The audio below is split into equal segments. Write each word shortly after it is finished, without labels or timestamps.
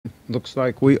Looks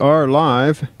like we are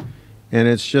live, and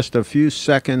it's just a few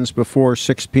seconds before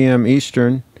 6 p.m.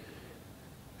 Eastern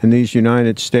in these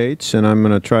United States, and I'm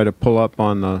going to try to pull up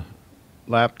on the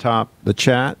laptop the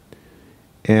chat.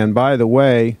 And by the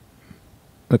way,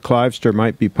 the Clivester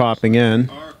might be popping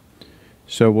in,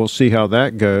 so we'll see how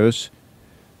that goes.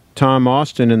 Tom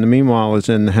Austin, in the meanwhile, is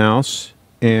in the house,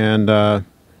 and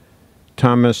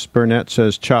Thomas Burnett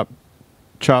says, chop,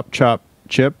 chop, chop,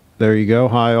 chip. There you go.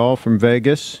 Hi, all from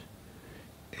Vegas.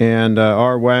 And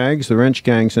R. Wags, the Wrench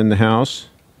Gang's in the house.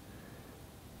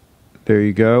 There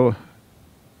you go.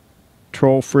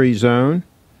 Troll-free zone.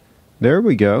 There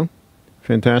we go.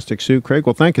 Fantastic suit, Craig.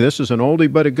 Well, thank you. This is an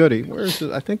oldie but a goodie. Where is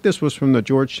it? I think this was from the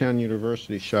Georgetown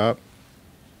University shop.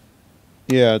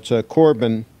 Yeah, it's a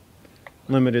Corbin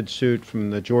limited suit from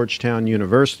the Georgetown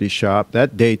University shop.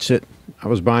 That dates it. I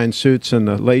was buying suits in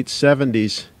the late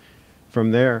 70s from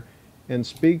there. And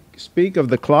speak of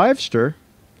the Clivester,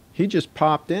 he just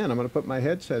popped in. I'm going to put my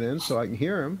headset in so I can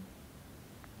hear him.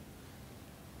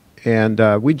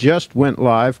 And we just went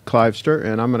live, Clivester,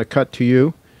 and I'm going to cut to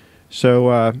you.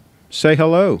 So say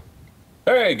hello.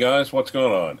 Hey, guys. What's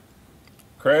going on?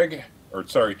 Craig, or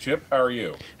sorry, Chip, how are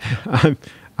you?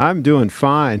 I'm doing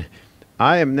fine.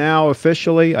 I am now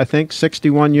officially, I think,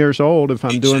 61 years old, if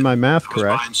I'm doing my math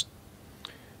correct.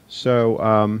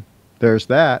 So there's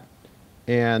that.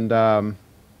 And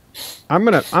I'm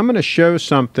gonna show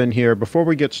something here before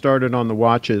we get started on the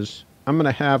watches. I'm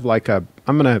gonna have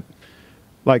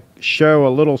show a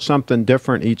little something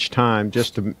different each time,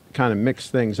 just to kind of mix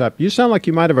things up. You sound like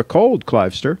you might have a cold,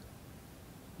 Clivester.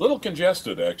 Little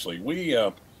congested, actually.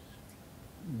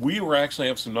 We were actually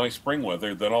having some nice spring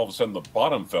weather. Then all of a sudden the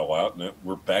bottom fell out, and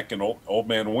we're back in old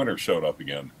man winter showed up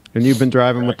again. And you've been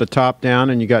driving with the top down,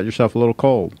 and you got yourself a little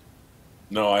cold.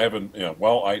 No, I haven't. Yeah,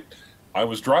 well, I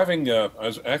was driving. I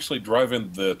was actually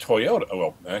driving the Toyota.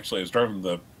 Well, actually, I was driving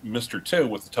the Mr. 2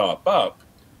 with the top up,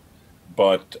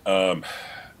 but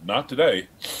not today.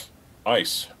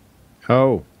 Ice.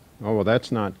 Oh, well,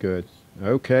 that's not good.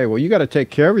 Okay, well, you got to take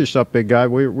care of yourself, big guy.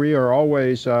 We are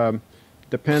always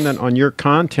dependent on your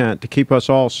content to keep us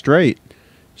all straight.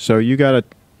 So you got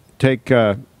to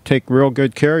take real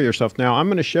good care of yourself. Now, I'm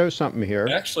going to show something here.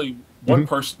 Actually, one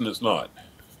person is not.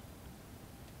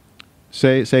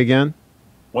 Say again.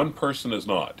 One person is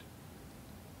not.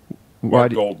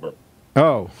 Mark Goldberg.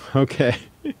 Oh, okay.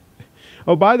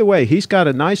 Oh, by the way, he's got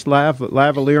a nice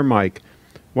lavalier mic.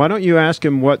 Why don't you ask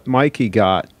him what mic he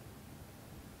got?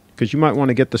 Because you might want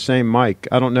to get the same mic.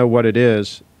 I don't know what it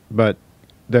is, but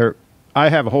I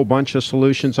have a whole bunch of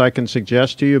solutions I can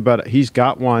suggest to you, but he's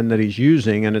got one that he's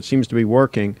using, and it seems to be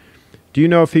working. Do you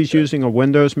know if he's using a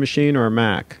Windows machine or a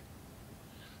Mac?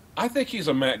 I think he's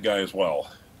a Mac guy as well.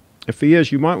 If he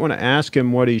is, you might want to ask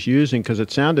him what he's using, because it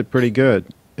sounded pretty good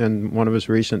in one of his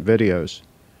recent videos.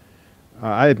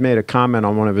 I had made a comment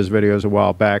on one of his videos a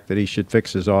while back that he should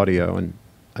fix his audio, and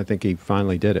I think he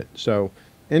finally did it. So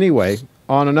anyway,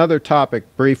 on another topic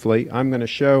briefly, I'm going to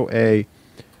show a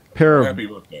pair of... Happy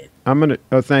birthday.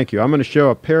 Oh, thank you. I'm going to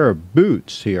show a pair of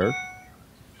boots here.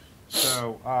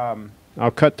 So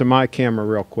I'll cut to my camera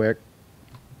real quick.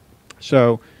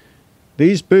 So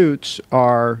these boots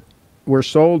were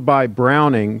sold by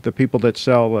Browning, the people that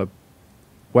sell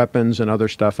weapons and other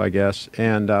stuff, I guess.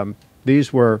 And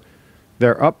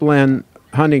they're upland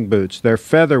hunting boots. They're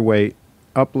featherweight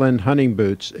upland hunting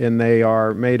boots, and they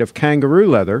are made of kangaroo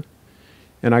leather.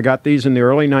 And I got these in the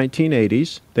early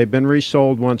 1980s. They've been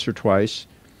resold once or twice.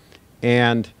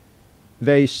 And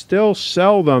they still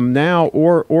sell them now,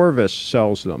 or Orvis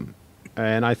sells them.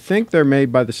 And I think they're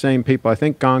made by the same people. I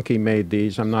think Gonki made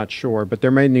these. I'm not sure. But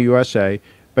they're made in the USA.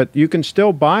 But you can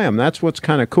still buy them. That's what's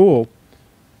kind of cool.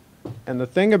 And the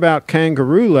thing about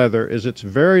kangaroo leather is it's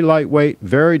very lightweight,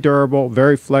 very durable,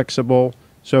 very flexible.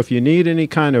 So if you need any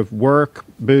kind of work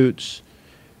boots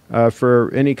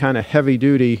for any kind of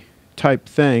heavy-duty type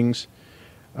things,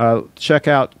 check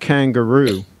out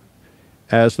kangaroo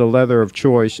as the leather of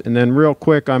choice. And then real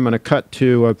quick, I'm going to cut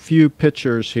to a few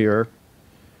pictures here.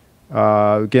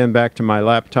 Again, back to my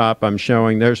laptop, I'm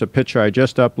showing, there's a picture I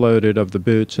just uploaded of the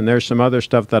boots, and there's some other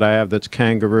stuff that I have that's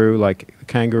kangaroo, like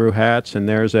kangaroo hats, and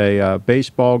there's a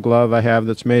baseball glove I have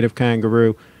that's made of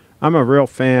kangaroo. I'm a real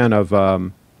fan of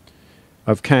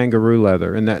kangaroo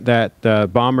leather, and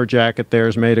that bomber jacket there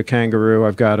is made of kangaroo.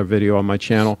 I've got a video on my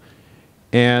channel.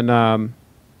 And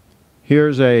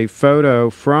here's a photo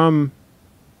from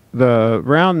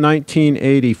around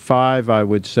 1985, I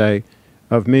would say,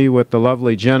 of me with the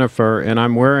lovely Jennifer, and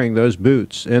I'm wearing those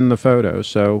boots in the photo,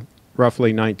 so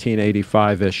roughly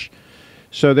 1985-ish.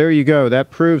 So there you go.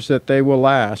 That proves that they will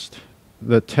last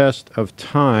the test of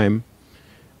time.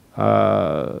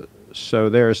 So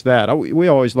there's that. We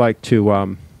always like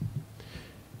to,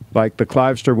 like the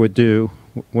Clivester would do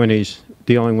when he's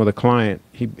dealing with a client,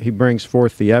 he brings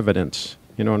forth the evidence.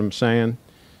 You know what I'm saying?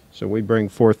 So we bring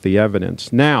forth the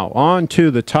evidence. Now, on to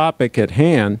the topic at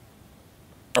hand.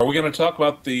 Are we going to talk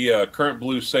about the current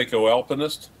blue Seiko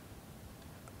Alpinist?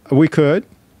 We could.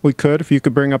 We could. If you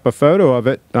could bring up a photo of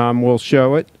it, we'll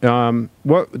show it.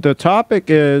 What the topic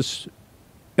is,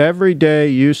 everyday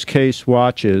use case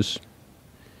watches.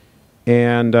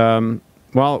 And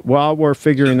while we're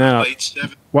figuring that out,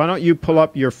 why don't you pull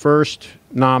up your first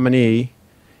nominee?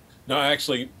 No,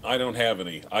 actually, I don't have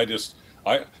any. I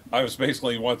was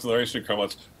basically one of the racing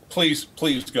comments. Please,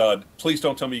 God, please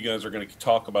don't tell me you guys are going to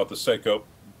talk about the Seiko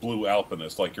Blue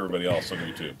Alpinist like everybody else on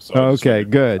YouTube. So okay,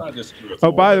 good.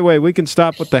 Oh, by the way, we can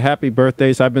stop with the happy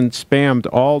birthdays. I've been spammed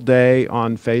all day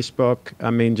on Facebook.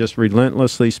 I mean, just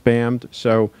relentlessly spammed.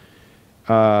 So,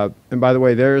 and by the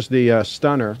way, there's the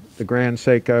stunner, the Grand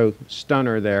Seiko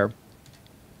stunner there,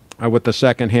 with the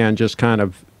second hand just kind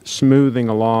of smoothing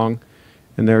along.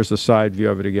 And there's the side view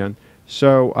of it again.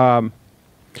 So,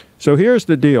 so here's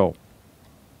the deal.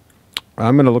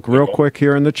 I'm going to look real quick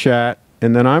here in the chat,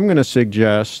 and then I'm going to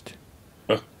suggest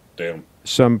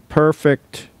some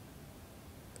perfect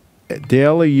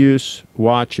daily use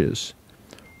watches.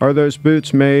 Are those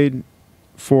boots made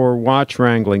for watch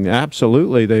wrangling?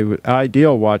 Absolutely, they would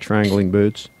ideal watch wrangling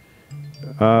boots.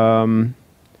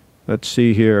 Let's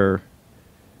see here.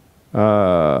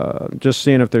 Just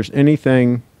seeing if there's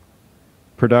anything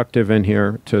productive in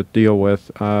here to deal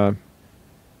with. Do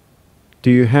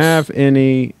you have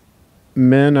any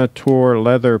Minotaur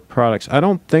leather products? I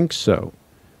don't think so.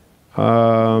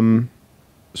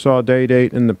 Saw a day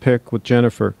date in the pic with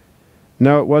Jennifer.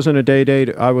 No, it wasn't a day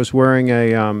date. I was wearing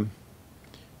a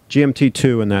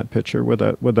GMT2 in that picture with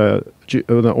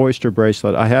an oyster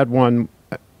bracelet. I had one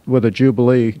with a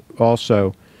Jubilee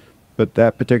also, but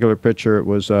that particular picture, it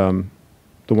was the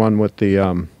one with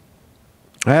the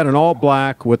I had an all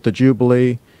black with the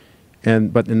Jubilee,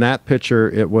 but in that picture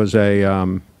it was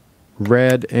a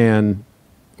red and,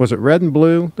 was it red and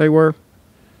blue they were?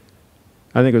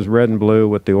 I think it was red and blue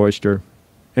with the oyster.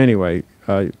 Anyway,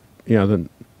 you know,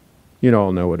 you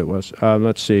all know what it was.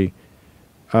 Let's see.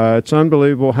 It's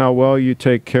unbelievable how well you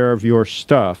take care of your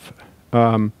stuff.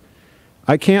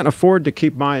 I can't afford to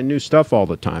keep buying new stuff all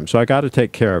the time, so I got to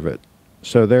take care of it.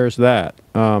 So there's that.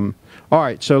 All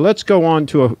right, so let's go on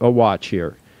to a watch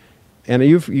here. And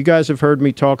you guys have heard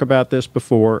me talk about this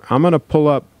before. I'm going to pull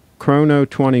up Chrono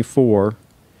 24,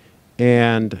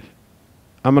 and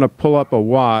I'm going to pull up a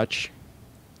watch.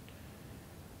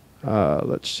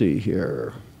 Let's see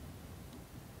here.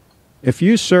 If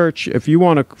you search, if you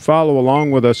want to follow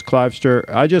along with us, Clivester,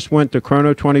 I just went to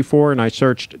Chrono 24 and I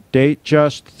searched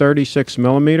Datejust 36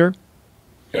 millimeter.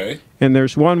 Okay. And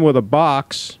there's one with a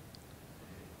box,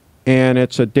 and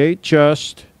it's a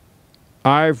Datejust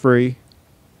ivory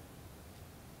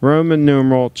Roman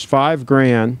numeral. It's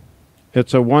 $5,000.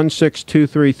 It's a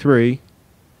 16233.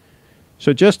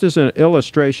 So just as an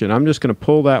illustration, I'm just going to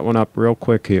pull that one up real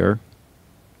quick here.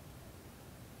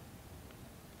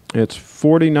 It's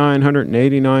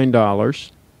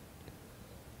 $4,989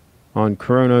 on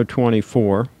Chrono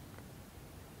 24.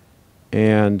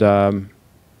 And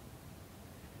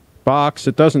box,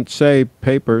 it doesn't say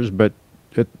papers, but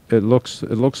it looks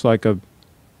like a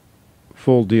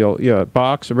full deal. Yeah,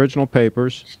 box, original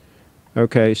papers.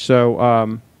 Okay,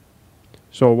 so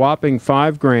so a whopping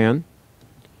 $5,000.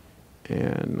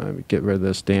 And let me get rid of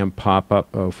this damn pop-up.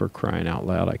 Oh, for crying out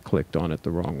loud, I clicked on it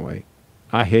the wrong way.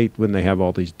 I hate when they have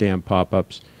all these damn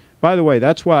pop-ups. By the way,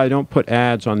 that's why I don't put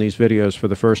ads on these videos for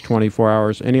the first 24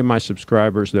 hours. Any of my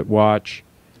subscribers that watch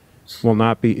will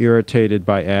not be irritated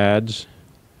by ads.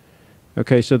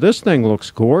 Okay, so this thing looks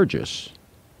gorgeous.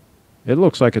 It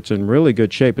looks like it's in really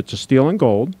good shape. It's a steel and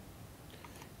gold.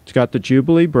 It's got the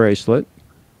Jubilee bracelet.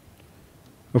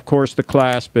 Of course, the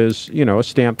clasp is, you know, a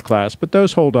stamped clasp, but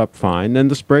those hold up fine. Then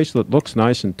this bracelet looks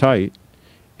nice and tight.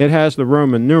 It has the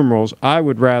Roman numerals. I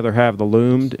would rather have the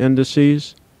loomed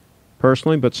indices,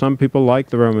 personally, but some people like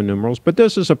the Roman numerals. But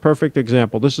this is a perfect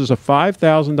example. This is a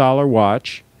 $5,000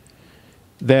 watch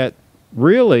that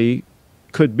really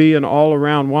could be an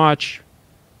all-around watch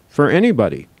for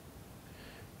anybody.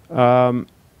 Your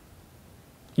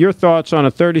thoughts on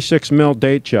a 36 mil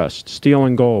Datejust, steel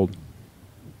and gold?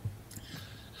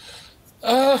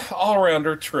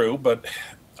 All-rounder, true, but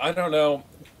I don't know.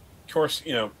 Of course,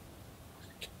 you know,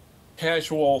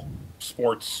 casual,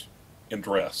 sports, and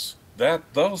dress.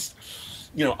 Those,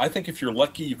 you know, I think if you're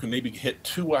lucky, you can maybe hit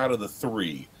 2 out of the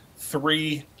 3.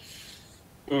 3,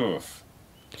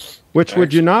 Which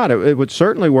would you not? It would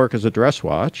certainly work as a dress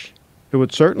watch. It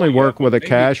would certainly Well, yeah, work with a maybe,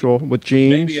 casual, with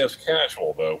jeans. maybe as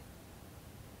casual though,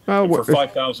 Oh, and for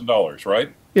 $5,000,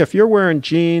 right? yeah, if you're wearing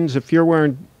jeans, if you're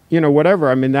wearing, whatever,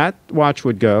 I mean, that watch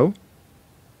would go.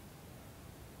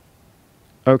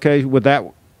 Okay, with that,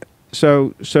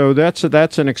 so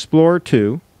that's an Explorer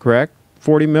 2, correct?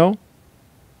 40 mil,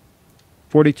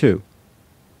 42.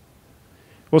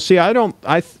 Well, see, I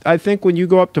think when you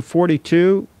go up to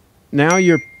 42, now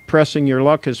you're pressing your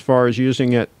luck as far as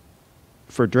using it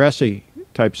for dressy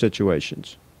type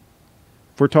situations.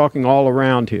 If we're talking all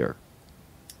around here,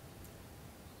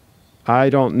 I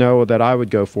don't know that I would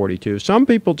go 42. Some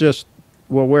people just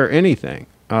will wear anything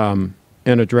in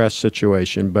a dress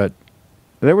situation, but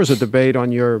there was a debate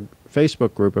on your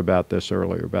Facebook group about this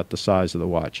earlier, about the size of the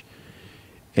watch.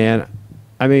 And,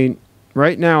 I mean,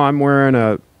 right now I'm wearing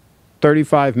a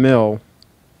 35 mil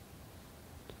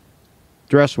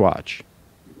dress watch,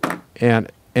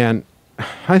 and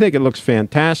I think it looks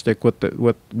fantastic with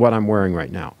what I'm wearing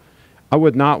right now. I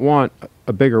would not want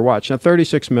a bigger watch. Now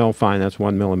 36 mil, fine, that's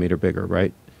 1 millimeter bigger,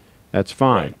 right? That's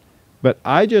fine. Right. But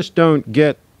I just don't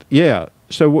get, yeah.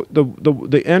 So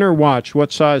the inner watch,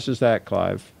 what size is that,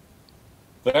 Clive?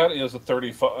 That is a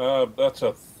 35. That's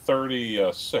a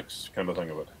 36 kind of thing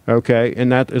of it. Okay,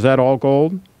 and is that all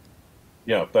gold?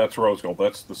 Yeah, that's rose gold.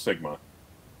 That's the Sigma.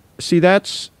 See,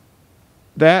 that.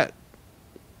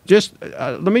 Just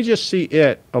let me just see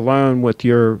it alone with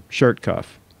your shirt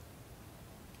cuff.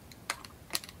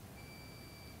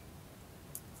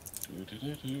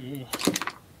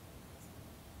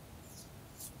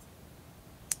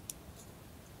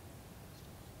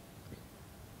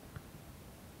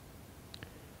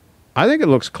 I think it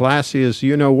looks classy as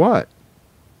you know what.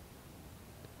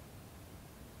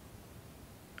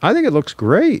 I think it looks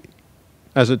great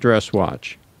as a dress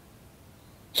watch.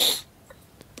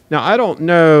 Now, I don't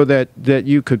know that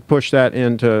you could push that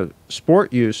into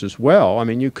sport use as well. I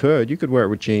mean, you could wear it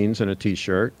with jeans and a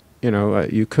t-shirt.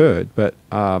 You could, but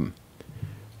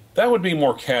that would be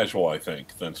more casual, I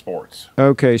think, than sports.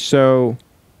 Okay, so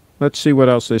let's see what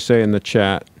else they say in the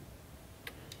chat.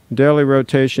 Daily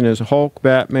rotation is Hulk,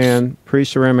 Batman,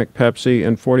 pre-ceramic Pepsi,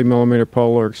 and 40 millimeter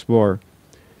Polar Explorer.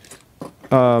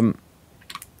 That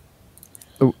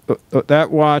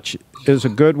watch is a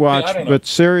good watch, but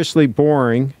seriously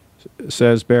boring,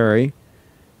 says Barry.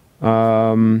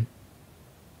 Let's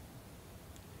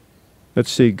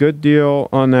see. Good deal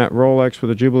on that Rolex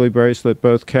with a Jubilee bracelet.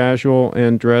 Both casual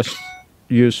and dress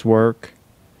use work.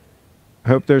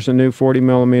 Hope there's a new 40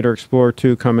 millimeter Explorer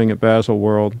 2 coming at Basel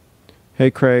World. Hey,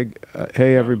 Craig.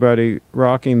 Hey, everybody.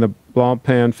 Rocking the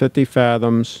Blancpain 50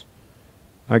 Fathoms.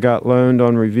 I got loaned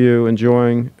on review.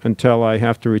 Enjoying until I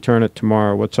have to return it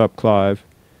tomorrow. What's up, Clive?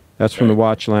 That's from the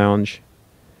Watch Lounge.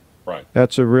 Right.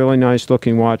 That's a really nice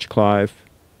looking watch, Clive.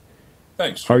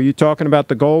 Thanks. Are you talking about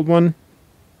the gold one?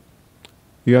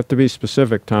 You have to be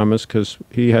specific, Thomas, because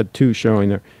he had two showing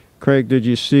there. Craig, did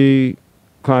you see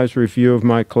Clive's review of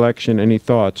my collection? Any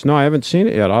thoughts? No, I haven't seen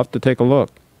it yet. I'll have to take a look.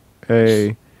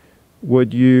 Hey,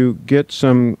 would you get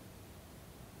some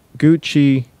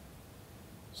Gucci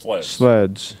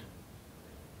sleds?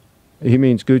 He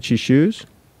means Gucci shoes?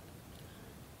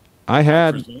 I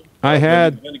had.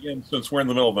 Then again, since we're in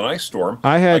the middle of an ice storm,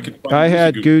 I had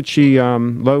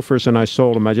Gucci loafers, and I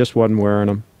sold them. I just wasn't wearing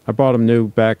them. I bought them new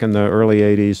back in the early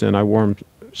 '80s, and I wore them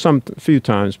a few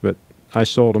times, but I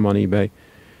sold them on eBay.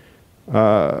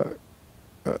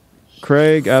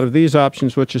 Craig, out of these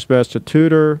options, which is best? A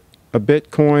Tudor, a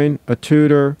Bitcoin, a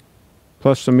Tudor,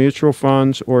 plus some mutual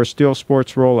funds, or a Steel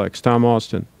Sports Rolex? Tom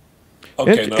Austin.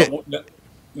 Okay,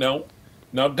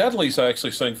 now Dudley's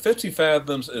actually saying 50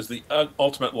 Fathoms is the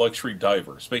ultimate luxury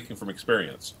diver, speaking from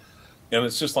experience. And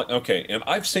it's just like, okay, and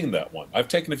I've seen that one. I've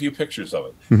taken a few pictures of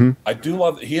it. Mm-hmm. I do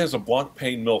love that he has a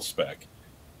Blancpain mil spec,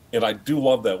 and I do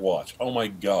love that watch. Oh my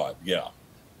God, yeah.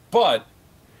 But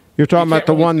you're talking about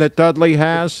the one that Dudley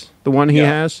has? The one he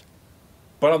has?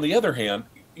 But on the other hand,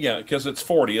 yeah, because it's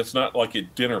 40, it's not like a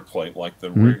dinner plate like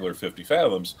the regular 50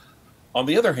 Fathoms. On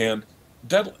the other hand,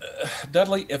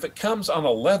 Dudley, if it comes on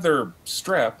a leather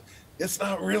strap, it's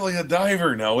not really a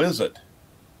diver now, is it?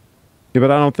 Yeah,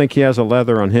 but I don't think he has a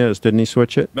leather on his. Didn't he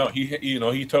switch it? No,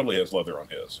 he totally has leather on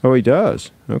his. Oh, he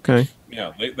does. Okay.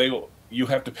 Yeah, you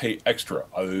have to pay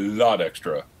a lot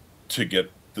extra, to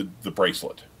get the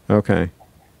bracelet. Okay.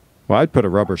 Well, I'd put a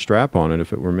rubber strap on it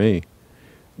if it were me.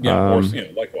 Yeah,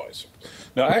 likewise.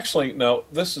 Now, actually,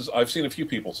 I've seen a few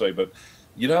people say, but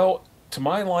to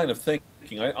my line of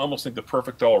thinking, I almost think the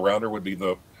perfect all-rounder would be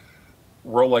the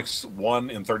Rolex 1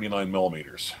 in 39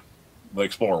 millimeters. The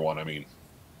Explorer 1, I mean.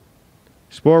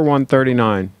 Explorer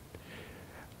 139.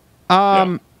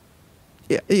 Yeah,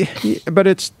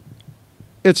 but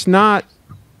it's not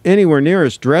anywhere near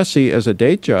as dressy as a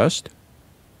Datejust,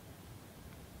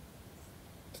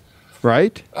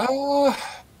 right?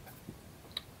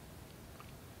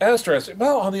 As dressy.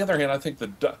 Well, on the other hand, I think the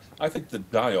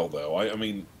dial, though. I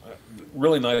mean,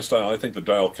 really nice dial. I think the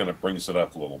dial kind of brings it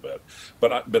up a little bit.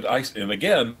 And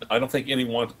again, I don't think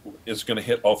anyone is going to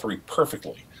hit all three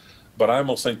perfectly. But I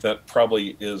almost think that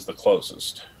probably is the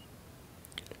closest.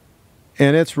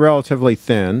 And it's relatively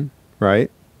thin,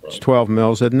 right? It's 12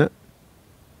 mils, isn't it?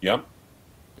 Yep.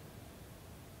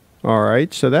 All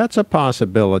right, so that's a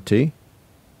possibility.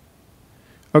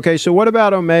 Okay, so what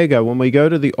about Omega? When we go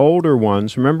to the older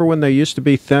ones, remember when they used to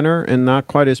be thinner and not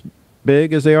quite as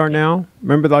big as they are now?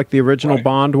 Remember like the original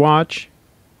Bond watch?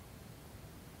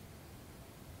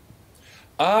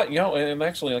 And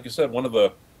actually, like I said, one of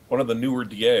the newer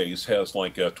DAs has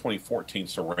like a 2014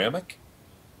 ceramic,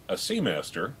 a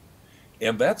Seamaster,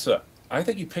 and I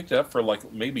think he picked it up for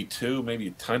like maybe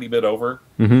a tiny bit over.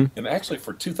 Mm-hmm. And actually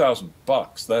for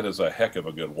 $2,000, that is a heck of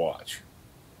a good watch.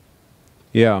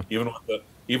 Yeah.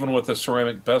 Even with the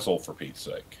ceramic bezel, for Pete's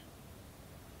sake.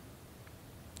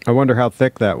 I wonder how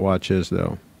thick that watch is,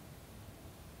 though.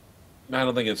 I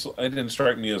don't think it didn't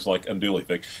strike me as like unduly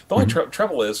thick. The only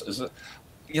trouble is that,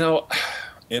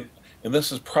 and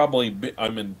this is probably,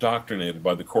 I'm indoctrinated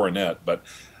by the coronet, but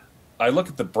I look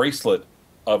at the bracelet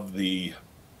of the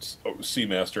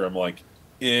Seamaster, I'm like,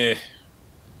 eh.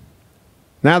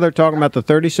 Now they're talking about the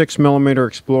 36 millimeter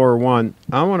Explorer 1.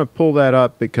 I want to pull that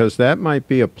up because that might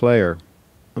be a player.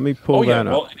 Let me pull that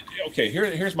up. Well, okay,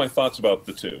 here's my thoughts about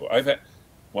the two. I've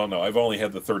only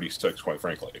had the 36, quite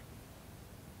frankly.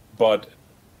 But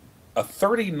a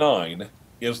 39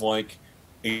 is like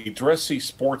a dressy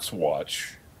sports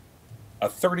watch. A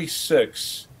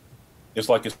 36 is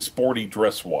like a sporty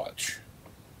dress watch.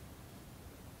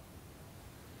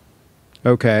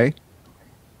 Okay.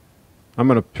 I'm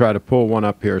going to try to pull one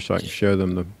up here so I can show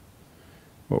them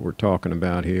what we're talking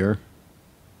about here.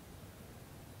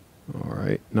 All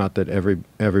right. Not that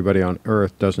everybody on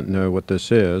Earth doesn't know what this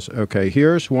is. Okay,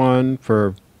 here's one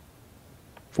for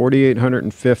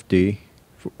 4,850.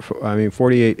 I mean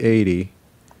 4,880.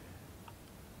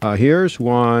 Here's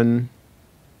one.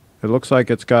 It looks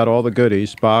like it's got all the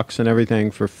goodies, box and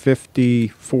everything, for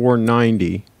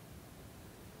 5,490.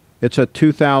 It's a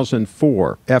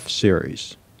 2004 F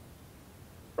series.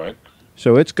 Right.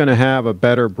 So it's going to have a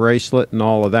better bracelet and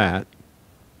all of that.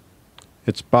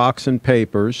 It's box and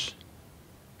papers.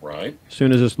 Right. As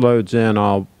soon as this loads in,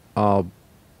 I'll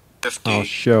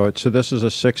show it. So this is a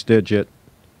 6-digit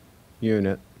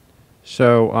unit.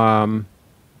 So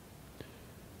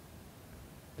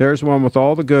there's one with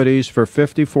all the goodies for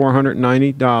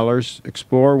 $5,490.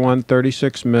 Explorer 1,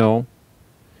 36 mil.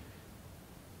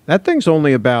 That thing's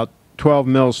only about 12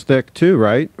 mils thick too,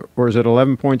 right? Or is it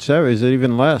 11.7? Is it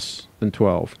even less than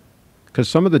 12? Because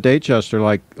some of the Datejust are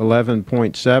like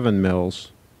 11.7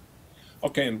 mils.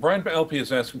 Okay, and Brian LP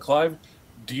is asking, Clive,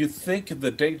 do you think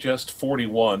the Datejust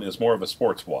 41 is more of a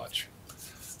sports watch?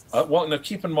 Well, now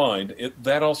keep in mind,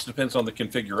 that also depends on the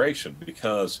configuration,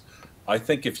 because I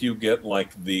think if you get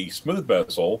like the smooth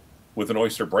bezel with an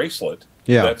oyster bracelet,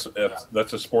 yeah,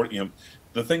 that's a sport.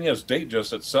 The thing is,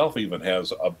 Datejust itself even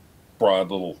has a broad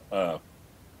little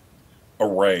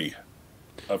array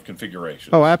of configurations.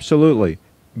 Oh, absolutely.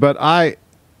 But I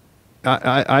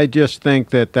just think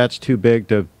that that's too big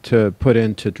to put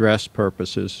into dress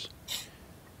purposes,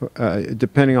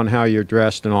 depending on how you're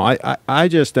dressed and all. I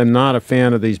just am not a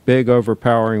fan of these big,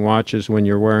 overpowering watches when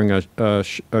you're wearing a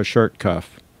shirt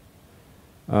cuff.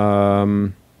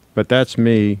 But that's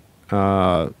me.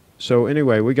 So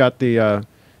anyway, we got the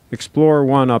Explorer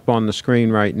 1 up on the screen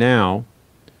right now.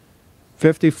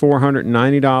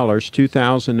 $5,490,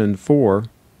 2004.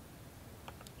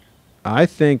 I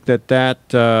think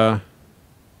that's a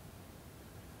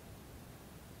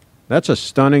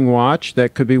stunning watch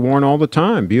that could be worn all the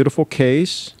time. Beautiful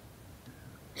case.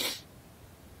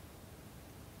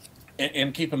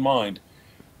 And keep in mind,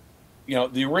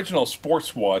 the original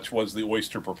sports watch was the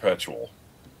Oyster Perpetual,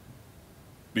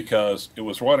 because it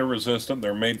was water resistant.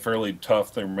 They're made fairly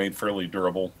tough. They're made fairly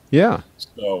durable. Yeah.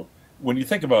 So when you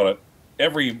think about it,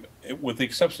 with the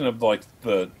exception of like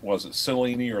was it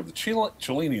Cellini or the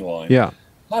Cellini line? Yeah.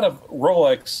 A lot of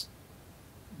Rolex,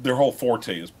 their whole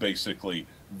forte is basically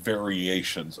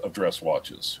variations of dress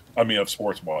watches. I mean, of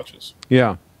sports watches.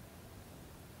 Yeah.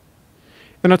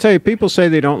 And I'll tell you, people say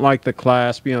they don't like the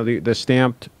clasp, the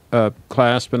stamped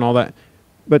clasp and all that.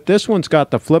 But this one's got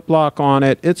the flip lock on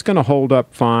it. It's going to hold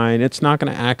up fine. It's not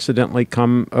going to accidentally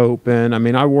come open. I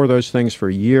mean, I wore those things for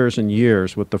years and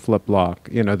years with the flip lock.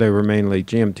 They were mainly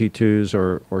GMT2s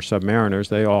or Submariners.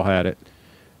 They all had it.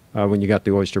 when you got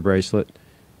the Oyster bracelet.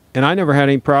 And I never had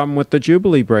any problem with the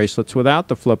Jubilee bracelets without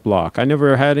the flip lock. I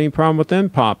never had any problem with them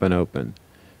popping open.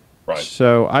 Right.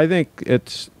 So I think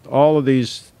it's all of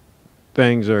these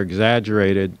things are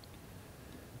exaggerated.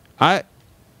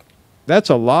 That's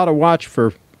a lot of watch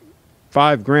for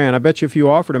 $5,000. I bet you if you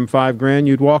offered him $5,000,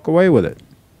 you'd walk away with it.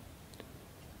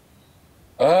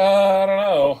 I don't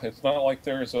know. It's not like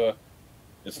there's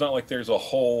a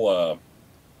whole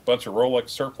bunch of Rolex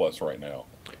surplus right now.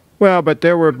 Well, but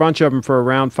there were a bunch of them for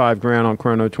around $5,000 on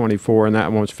Chrono 24, and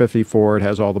that one's 54. It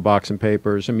has all the box and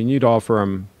papers. I mean, you'd offer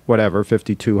them whatever,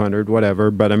 5,200, whatever.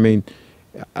 But I mean,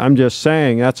 I'm just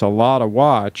saying that's a lot of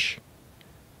watch.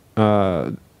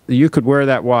 You could wear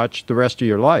that watch the rest of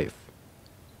your life.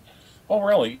 Oh,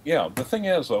 really? Yeah. The thing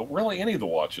is, though, really any of the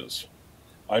watches.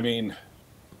 I mean,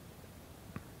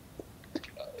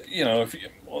 you know, if you,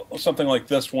 something like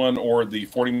this one, or the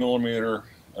 40 millimeter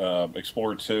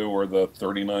Explorer 2, or the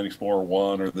 39 Explorer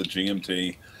 1, or the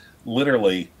GMT,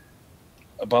 literally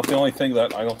about the only thing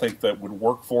that I don't think that would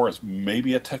work for is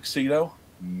maybe a tuxedo,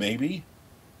 maybe.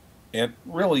 And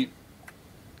really,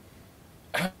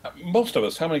 most of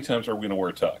us, how many times are we going to wear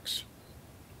a tux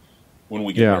when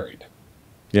we get married?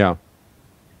 Yeah.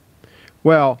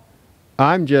 Well,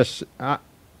 I just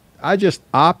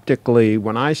optically,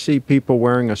 when I see people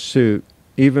wearing a suit,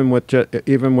 even with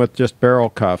just barrel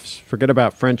cuffs, forget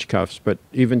about French cuffs, but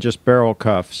even just barrel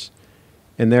cuffs,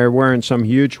 and they're wearing some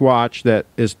huge watch that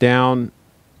is down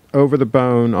over the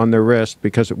bone on their wrist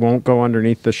because it won't go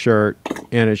underneath the shirt,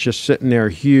 and it's just sitting there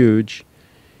huge.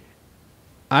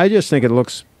 I just think it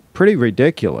looks pretty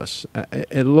ridiculous.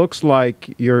 It looks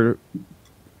like you're,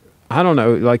 I don't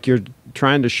know, like you're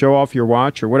trying to show off your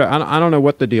watch or whatever. I don't know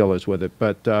what the deal is with it,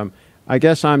 but I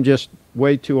guess I'm just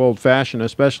way too old-fashioned,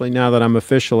 especially now that I'm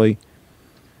officially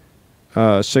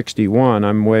 61.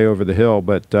 I'm way over the hill,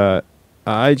 but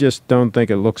I just don't think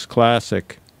it looks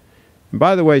classic. And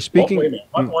by the way, speaking... Well, wait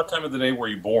a minute. What time of the day were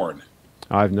you born?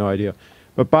 I have no idea.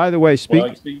 But by the way,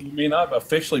 well, you may not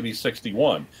officially be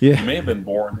 61. Yeah. You may have been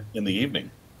born in the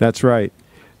evening. That's right.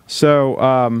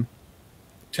 So...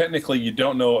 technically, you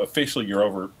don't know officially you're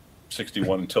over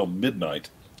 61 until midnight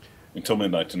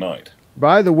tonight.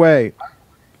 By the way,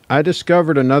 I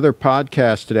discovered another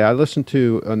podcast today. I listened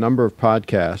to a number of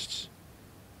podcasts,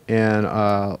 and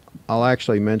I'll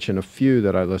actually mention a few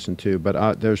that I listened to,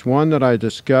 but there's one that I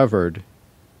discovered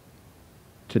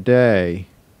today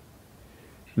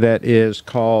that is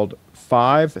called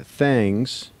 5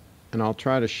 Things, and I'll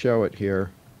try to show it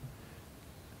here.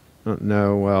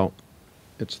 No, well,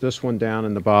 it's this one down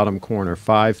in the bottom corner,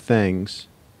 5 Things.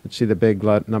 Let's see the big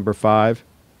number 5.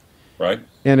 Right.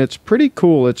 And it's pretty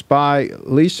cool. It's by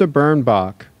Lisa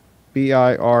Birnbach,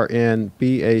 Birnbach.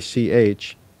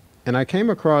 And I came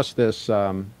across this,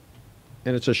 and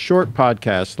it's a short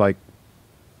podcast, like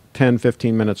 10,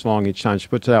 15 minutes long each time. She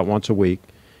puts it out once a week.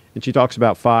 And she talks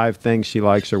about 5 things she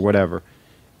likes or whatever.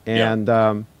 And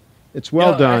it's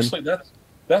well done. Actually,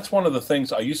 that's one of the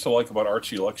things I used to like about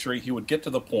Archie Luxury. He would get to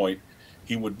the point.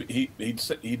 He'd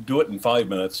do it in 5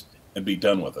 minutes and be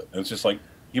done with it. And it's just like,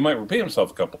 he might repeat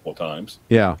himself a couple of times.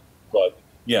 Yeah. But,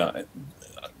 yeah.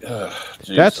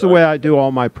 Geez, that's the way I do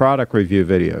all my product review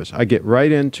videos. I get right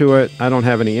into it. I don't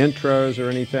have any intros or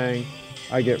anything.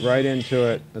 I get right into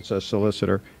it. That's a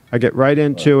solicitor. I get right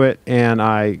into it, and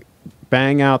I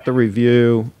bang out the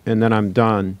review, and then I'm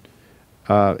done.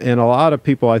 And a lot of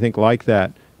people, I think, like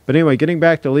that. But anyway, getting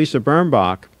back to Lisa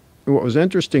Birnbach, what was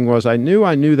interesting was I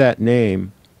knew that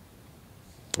name.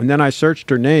 And then I searched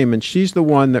her name, and she's the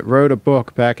one that wrote a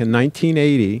book back in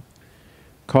 1980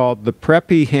 called The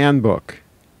Preppy Handbook.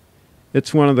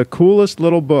 It's one of the coolest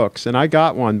little books, and I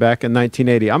got one back in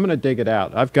 1980. I'm going to dig it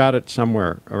out. I've got it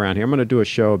somewhere around here. I'm going to do a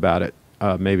show about it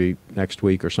maybe next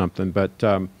week or something. But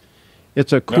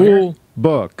it's a cool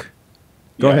book.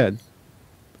 Go ahead.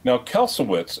 Now,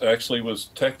 Kelsowitz actually was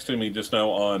texting me just now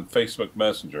on Facebook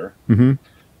Messenger. Mm-hmm.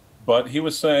 But he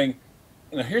was saying,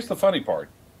 now here's the funny part.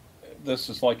 This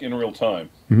is like in real time.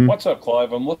 Mm-hmm. What's up,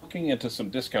 Clive? I'm looking into some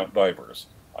discount divers.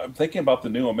 I'm thinking about the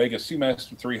new Omega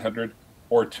Seamaster 300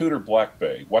 or Tudor Black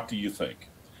Bay. What do you think?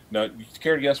 Now, you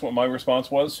care to guess what my response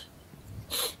was?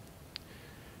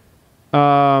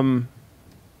 I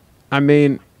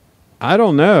mean, I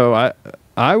don't know.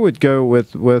 I would go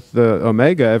with the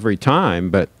Omega every time,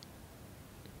 but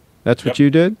that's what you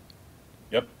did?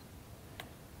 Yep.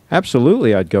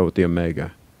 Absolutely, I'd go with the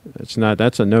Omega. That's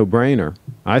a no-brainer,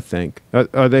 I think.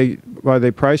 Are they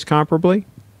priced comparably?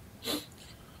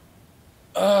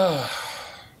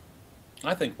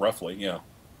 I think roughly, yeah.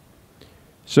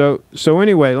 So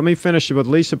anyway, let me finish with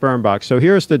Lisa Birnbach. So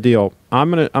here's the deal.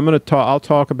 I'll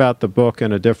talk about the book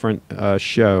in a different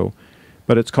show,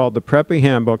 but it's called The Preppy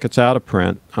Handbook. It's out of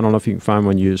print. I don't know if you can find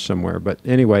one used somewhere, but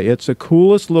anyway, it's the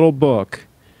coolest little book.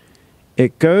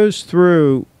 It goes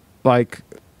through like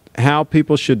how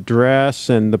people should dress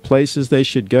and the places they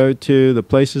should go to, the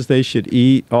places they should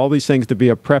eat, all these things to be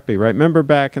a preppy, right? Remember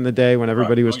back in the day when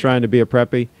everybody was trying to be a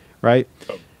preppy, right?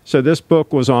 So this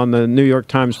book was on the New York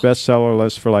Times bestseller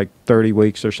list for like 30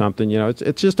 weeks or something. You know,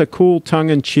 it's just a cool,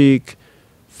 tongue-in-cheek,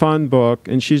 fun book,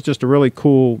 and she's just a really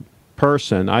cool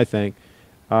person, I think.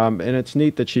 And it's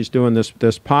neat that she's doing this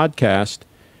podcast.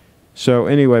 So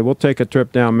anyway, we'll take a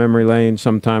trip down memory lane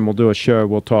sometime. We'll do a show.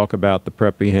 We'll talk about the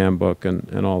Preppy Handbook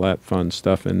and all that fun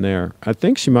stuff in there. I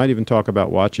think she might even talk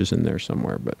about watches in there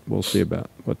somewhere, but we'll see about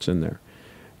what's in there.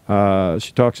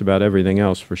 She talks about everything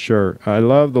else for sure. I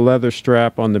love the leather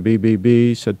strap on the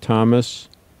BBB, said Thomas.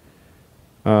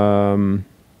 Had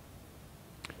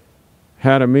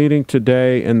a meeting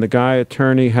today, and the guy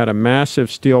attorney had a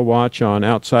massive steel watch on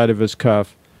outside of his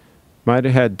cuff. Might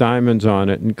have had diamonds on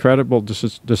it. Incredible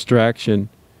distraction.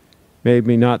 Made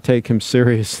me not take him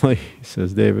seriously,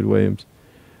 says David Williams.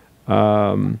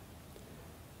 Let's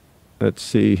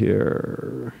see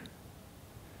here.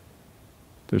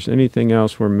 If there's anything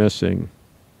else we're missing.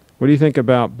 What do you think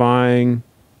about buying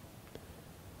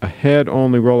a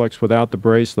head-only Rolex without the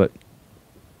bracelet?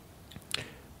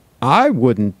 I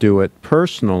wouldn't do it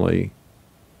personally,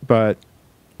 but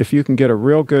if you can get a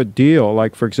real good deal,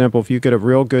 like, for example, if you get a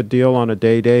real good deal on a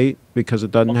day date because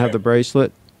it doesn't have the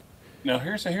bracelet. Now,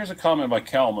 here's a comment by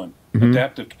Calman,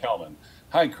 Adaptive Calman.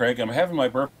 Hi, Craig. I'm having my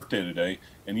birthday today,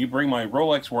 and you bring my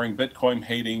Rolex-wearing,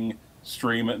 Bitcoin-hating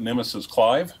stream nemesis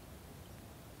Clive?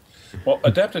 Well,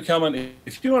 Adaptive Calman,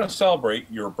 if you want to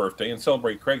celebrate your birthday and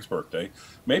celebrate Craig's birthday,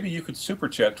 maybe you could super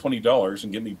chat $20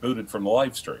 and get me booted from the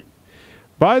live stream.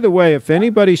 By the way, if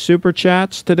anybody super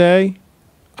chats today,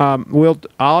 I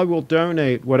will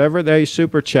donate whatever they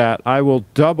super chat. I will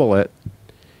double it,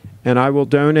 and I will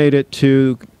donate it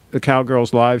to the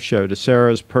Cowgirls live show, to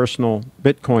Sarah's personal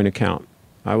Bitcoin account.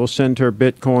 I will send her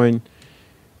Bitcoin,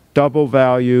 double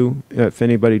value, if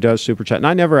anybody does super chat. And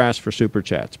I never ask for super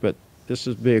chats, but this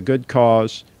would be a good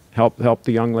cause. Help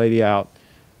the young lady out.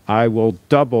 I will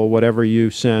double whatever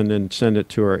you send and send it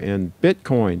to her in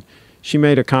Bitcoin. She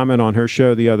made a comment on her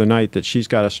show the other night that she's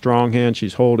got a strong hand.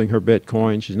 She's holding her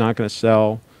Bitcoin. She's not going to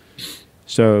sell.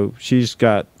 So she's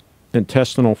got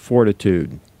intestinal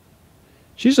fortitude.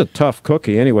 She's a tough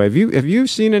cookie anyway. Have you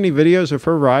seen any videos of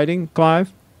her riding,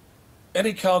 Clive?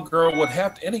 Any cowgirl would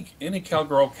have to, any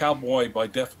cowgirl, cowboy by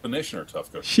definition are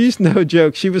tough cookies. She's no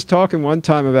joke. She was talking one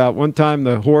time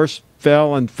the horse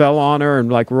fell on her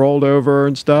and like rolled over her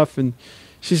and stuff. And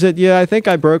she said, yeah, I think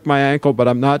I broke my ankle, but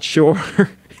I'm not sure.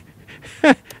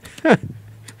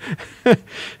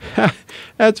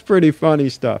 That's pretty funny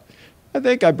stuff. I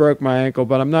think I broke my ankle,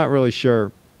 but I'm not really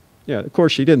sure. Yeah, of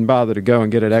course, she didn't bother to go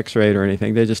and get it x-rayed or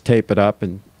anything. They just tape it up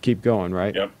and keep going,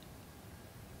 right? Yep.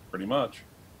 Pretty much.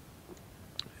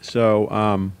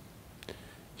 So,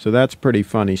 so that's pretty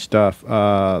funny stuff.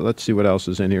 Let's see what else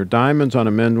is in here. Diamonds on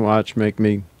a men's watch make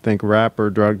me think rapper,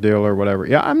 drug dealer, whatever.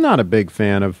 Yeah, I'm not a big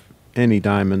fan of any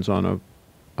diamonds on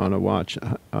a watch,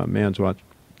 a man's watch.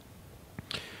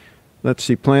 Let's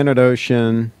see, Planet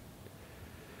Ocean.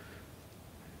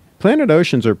 Planet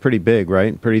Oceans are pretty big,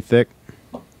 right? Pretty thick.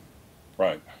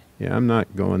 Right. Yeah, I'm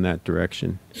not going that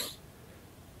direction.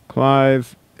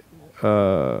 Clive,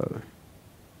 let's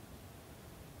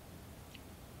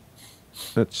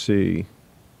see.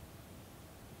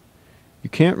 You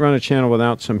can't run a channel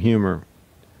without some humor.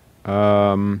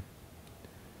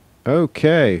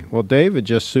 Okay. Well, David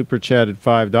just super chatted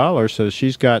 $5, so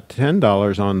she's got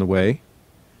 $10 on the way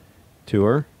to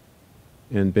her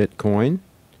in Bitcoin.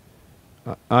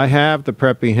 I have the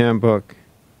Preppy Handbook.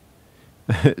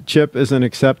 Chip is an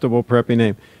acceptable preppy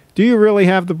name. Do you really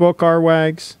have the book,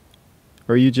 R-Wags?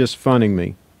 Or are you just funning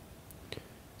me?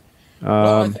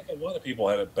 Well, I think a lot of people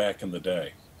had it back in the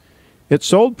day. It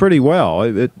sold pretty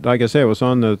well. Like I said, it was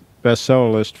on the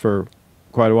bestseller list for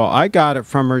quite a while. I got it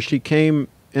from her. She came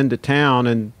into town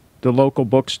in the local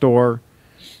bookstore,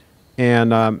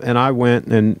 and I went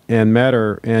and met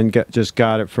her and just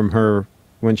got it from her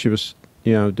when she was,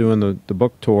 doing the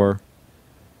book tour.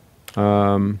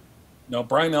 Now,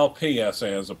 Brian LP has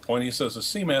a point. He says the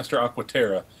Seamaster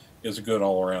Aquaterra is a good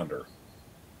all-arounder.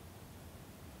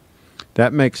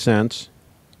 That makes sense.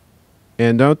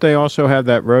 And don't they also have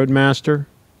that Roadmaster?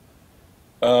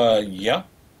 Yeah.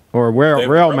 Or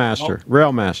Railmaster?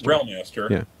 Railmaster. Railmaster.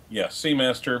 Yeah. Yeah.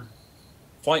 Seamaster.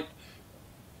 Flight.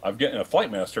 I'm getting a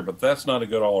Flightmaster, but that's not a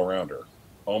good all-arounder.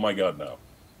 Oh my God, no.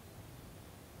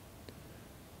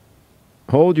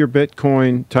 Hold your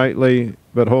Bitcoin tightly,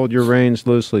 but hold your reins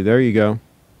loosely. There you go.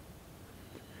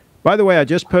 By the way, I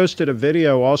just posted a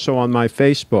video also on my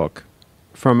Facebook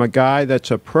from a guy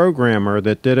that's a programmer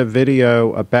that did a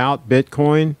video about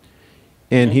Bitcoin.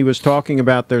 And he was talking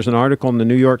about, there's an article in the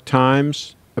New York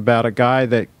Times about a guy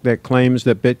that claims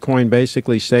that Bitcoin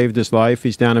basically saved his life.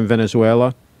 He's down in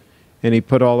Venezuela, and he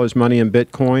put all his money in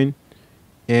Bitcoin.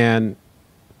 And,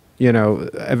 you know,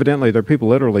 evidently there are people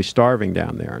literally starving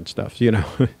down there and stuff, you know,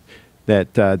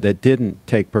 that didn't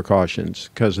take precautions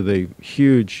because of the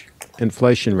huge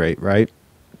inflation rate, right?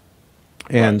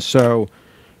 And so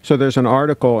there's an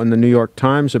article in the New York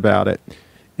Times about it.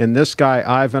 And this guy,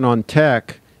 Ivan on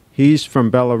Tech, he's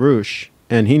from Belarus,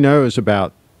 and he knows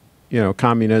about, you know,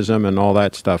 communism and all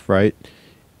that stuff, right?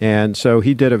 And so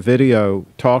he did a video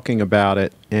talking about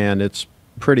it, and it's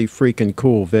pretty freaking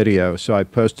cool video. So I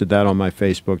posted that on my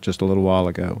Facebook just a little while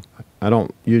ago. I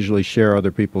don't usually share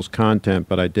other people's content,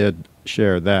 but I did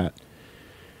share that.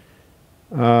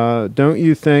 Don't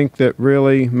you think that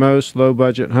really most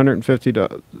low-budget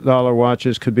 $150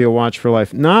 watches could be a watch for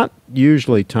life? Not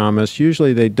usually, Thomas.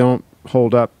 Usually they don't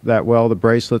hold up that well. The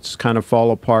bracelets kind of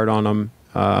fall apart on them.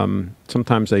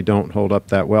 Sometimes they don't hold up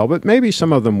that well, but maybe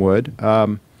some of them would.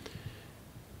 But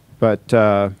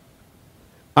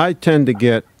I tend to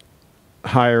get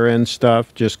higher-end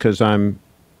stuff just because I'm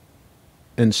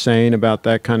insane about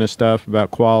that kind of stuff,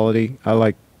 about quality. I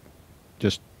like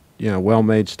just, you know,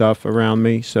 well-made stuff around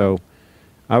me, so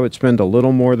I would spend a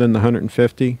little more than the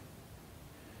 $150.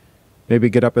 Maybe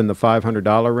get up in the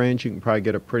 $500 range. You can probably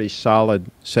get a pretty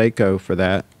solid Seiko for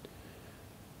that.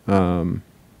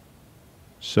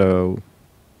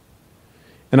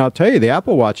 And I'll tell you, the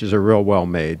Apple Watches are real well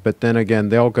made, but then again,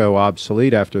 they'll go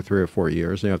obsolete after 3 or 4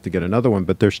 years. You have to get another one,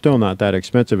 but they're still not that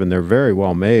expensive, and they're very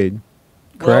well made.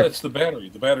 Correct? Well, it's the battery.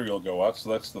 The battery will go out,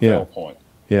 so that's the whole point.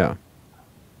 Yeah.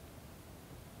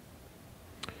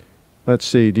 Let's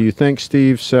see. Do you think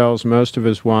Steve sells most of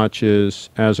his watches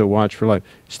as a watch for life?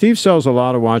 Steve sells a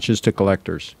lot of watches to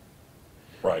collectors.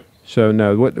 Right. So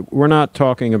no, we're not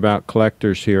talking about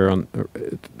collectors here.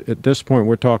 At this point,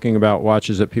 we're talking about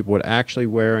watches that people would actually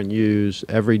wear and use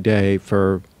every day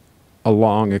for a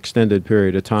long, extended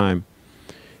period of time.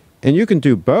 And you can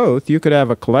do both. You could have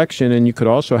a collection, and you could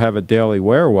also have a daily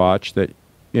wear watch that,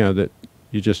 you know, that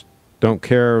you just don't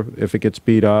care if it gets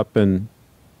beat up and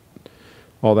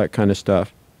all that kind of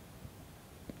stuff.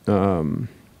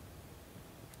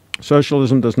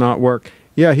 Socialism does not work.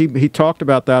 Yeah, he talked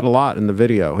about that a lot in the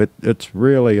video. It's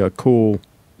really a cool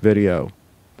video,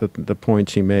 the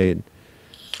points he made.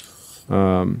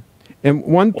 And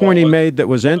one point he made that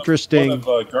was interesting.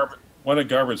 One of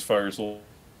Garbage Fire's little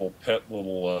pet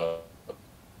was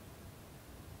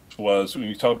when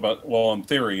you talk about, well, in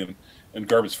theory, and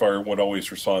Garbage Fire would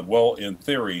always respond, well, in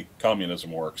theory,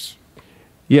 communism works.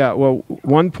 Yeah, well,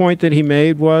 one point that he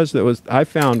made was I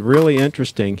found really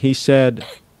interesting. He said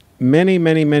many,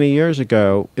 many, many years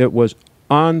ago, it was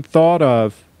unthought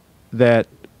of that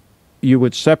you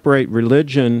would separate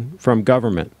religion from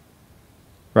government,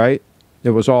 right? It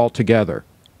was all together,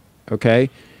 okay?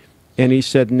 And he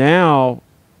said now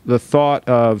the thought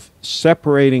of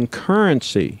separating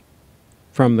currency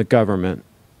from the government,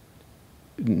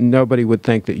 nobody would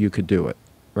think that you could do it,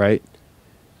 right?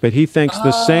 But he thinks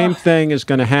the same thing is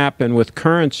going to happen with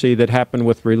currency that happened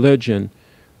with religion,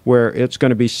 where it's going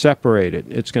to be separated.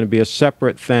 It's going to be a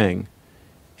separate thing,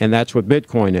 and that's what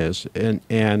Bitcoin is.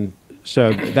 And so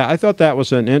I thought that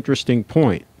was an interesting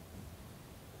point.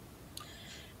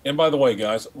 And by the way,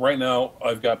 guys, right now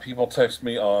I've got people text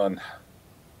me on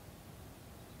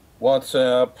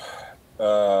WhatsApp,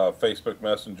 Facebook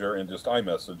Messenger, and just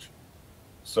iMessage.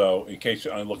 So in case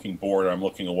I'm looking bored, I'm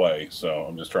looking away. So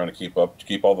I'm just trying to keep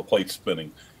all the plates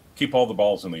spinning, keep all the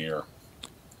balls in the air.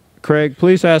 Craig,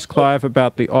 please ask Clive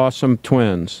about the awesome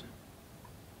twins.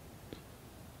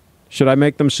 Should I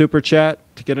make them super chat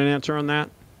to get an answer on that?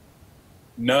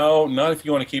 No, not if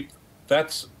you want to keep.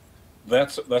 That's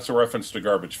a reference to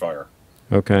Garbage Fire.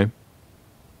 Okay.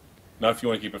 Not if you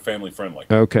want to keep it family friendly.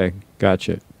 Okay,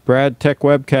 gotcha. Brad, Tech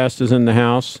Webcast is in the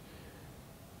house.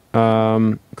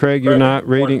 Craig, you're not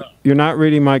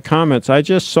reading my comments. I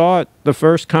just saw it, the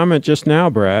first comment just now,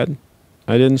 Brad.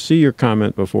 I didn't see your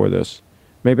comment before this.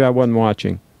 Maybe I wasn't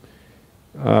watching.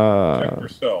 Check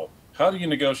yourself. How do you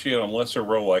negotiate on lesser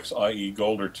Rolex, i.e.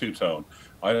 gold or two-tone?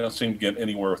 I don't seem to get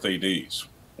anywhere with ADs.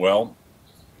 Well,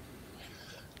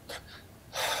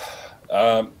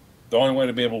 the only way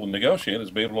to be able to negotiate is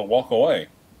to be able to walk away.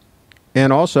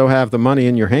 And also have the money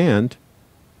in your hand.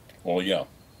 Well, yeah.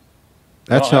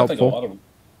 That's helpful.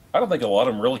 I don't think a lot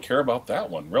of them really care about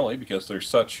that one, really, because they're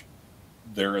such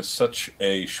there is such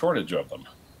a shortage of them.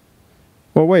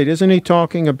 Well, wait, isn't he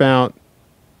talking about?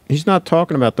 He's not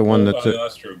talking about the one that's.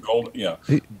 That's true. Gold, yeah,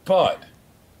 but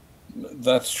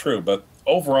that's true. But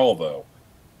overall, though,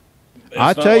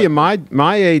 I tell you, my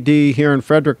AD here in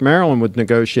Frederick, Maryland, would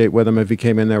negotiate with him if he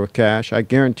came in there with cash. I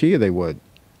guarantee you they would.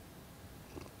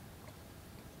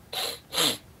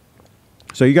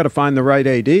 So you got to find the right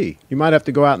AD. You might have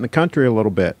to go out in the country a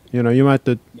little bit. You know, you might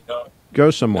have to go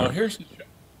somewhere. Now here's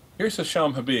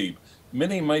Hisham Habib.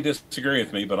 Many may disagree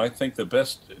with me, but I think the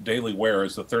best daily wear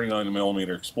is the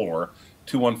 39mm Explorer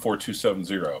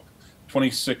 214270,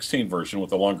 2016 version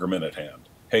with a longer minute hand.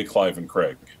 Hey, Clive and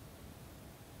Craig.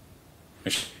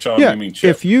 Hisham, yeah, you mean Chip?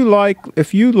 if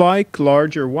you like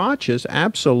larger watches,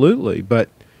 absolutely. But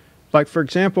like for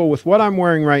example, with what I'm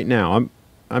wearing right now,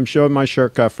 I'm showing my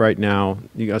shirt cuff right now.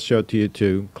 I'll show it to you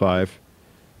too, Clive.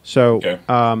 So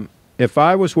okay. If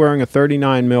I was wearing a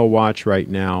 39mm watch right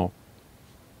now,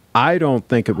 I don't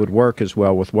think it would work as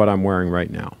well with what I'm wearing right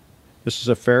now. This is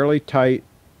a fairly tight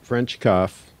French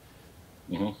cuff,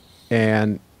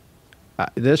 and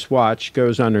this watch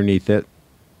goes underneath it,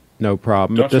 no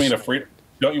problem. Don't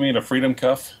you mean a freedom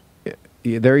cuff?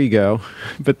 Yeah, there you go.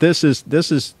 But this is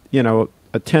you know,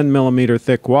 a 10mm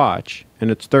thick watch,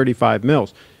 and it's 35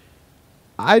 mils.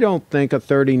 I don't think a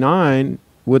 39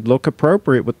 would look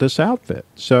appropriate with this outfit.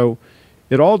 So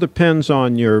it all depends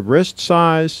on your wrist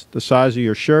size, the size of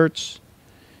your shirts.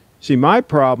 See, my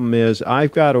problem is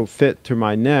I've got to fit to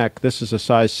my neck. This is a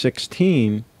size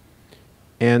 16,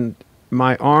 and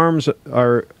my arms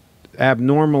are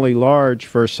abnormally large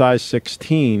for a size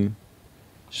 16,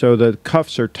 so the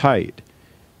cuffs are tight.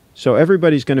 So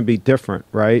everybody's going to be different,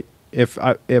 right? If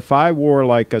I wore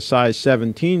like a size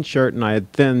 17 shirt and I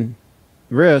had thin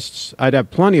wrists, I'd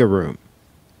have plenty of room,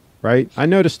 right? I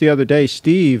noticed the other day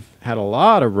Steve had a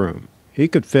lot of room. He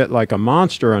could fit like a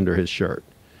monster under his shirt.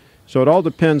 So it all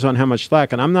depends on how much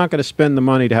slack. And I'm not going to spend the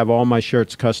money to have all my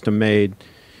shirts custom made.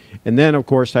 And then, of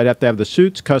course, I'd have to have the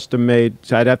suits custom made.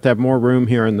 So I'd have to have more room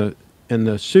here in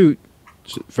the suit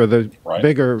for the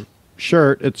bigger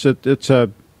shirt. It's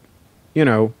a, you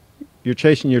know, you're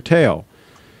chasing your tail.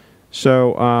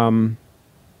 So,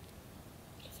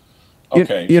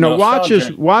 okay. You know,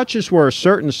 watches were a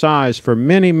certain size for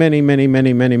many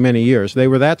years. They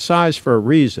were that size for a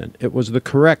reason. It was the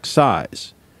correct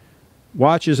size.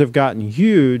 Watches have gotten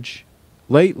huge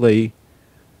lately,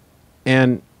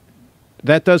 and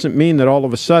that doesn't mean that all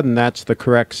of a sudden that's the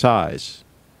correct size,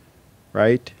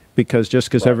 right? Because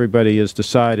everybody has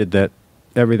decided that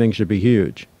everything should be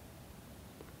huge.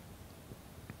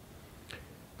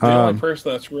 The only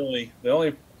person that's really the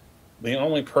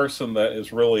only person that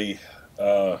is really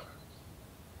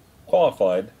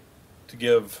qualified to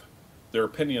give their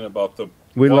opinion about the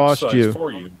we lost size you.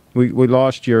 For you. We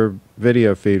lost your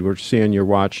video feed. We're seeing your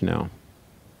watch now.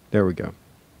 There we go.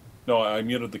 No, I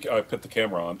muted I put the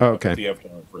camera on. Oh, okay. I put the F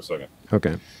on for a second.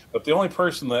 Okay. But the only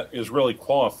person that is really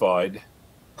qualified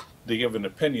to give an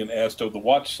opinion as to the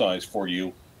watch size for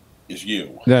you is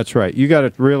you. That's right. You got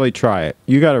to really try it.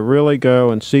 You got to really go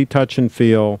and see, touch, and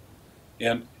feel.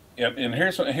 And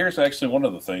here's actually one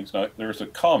of the things. Now, there's a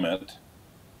comment.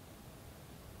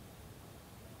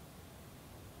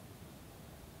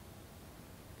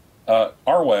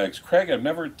 Rwags, Craig, I've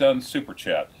never done Super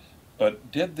Chat, but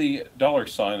did the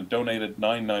 $sign and donated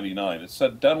 $9.99. It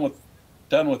said done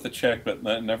with the check, but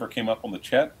that never came up on the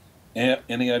chat.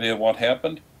 Any idea what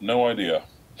happened? No idea.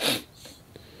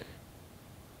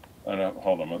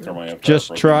 Hold on, I'm gonna throw my avatar.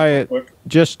 Just try it.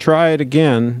 Just try it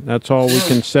again. That's all we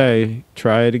can say.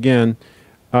 Try it again.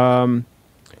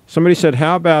 Somebody said,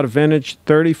 "How about a vintage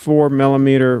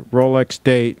 34mm Rolex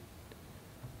date?"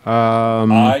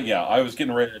 Yeah, I was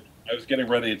getting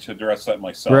ready to address that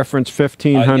myself. Reference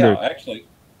 1500. Yeah, actually.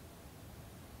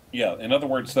 Yeah. In other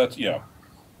words, that's yeah.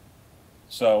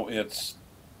 So it's,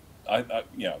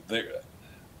 yeah.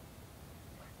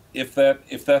 If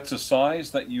that's a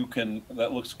size that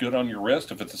that looks good on your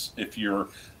wrist, if you're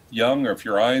young or if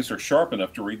your eyes are sharp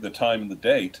enough to read the time and the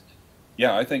date,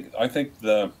 yeah, I think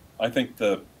the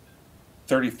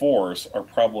 34s are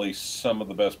probably some of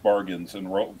the best bargains in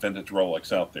vintage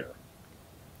Rolex out there.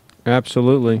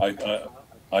 Absolutely.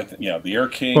 Yeah, the Air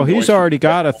King. Well, he's already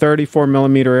got a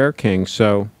 34mm Air King,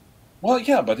 so. Well,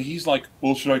 yeah, but he's like,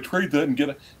 well, should I trade that and get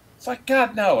it? It's like,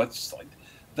 God, no. It's like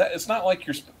that. It's not like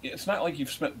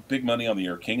you've spent big money on the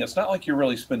Air King. It's not like you're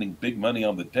really spending big money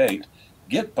on the date.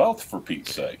 Get both for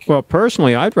Pete's sake. Well,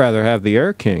 personally, I'd rather have the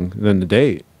Air King than the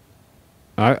date.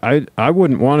 I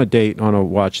wouldn't want a date on a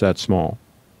watch that small.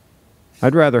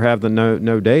 I'd rather have the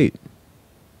no date.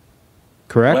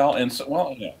 Correct?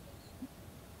 Yeah.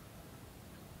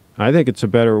 I think it's a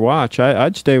better watch.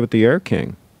 I'd stay with the Air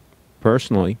King,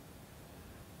 personally.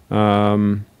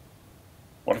 What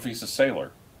if he's a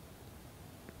sailor?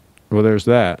 Well, there's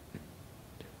that.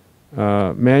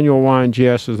 Manual wind,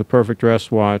 yes, is the perfect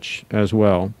rest watch as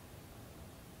well.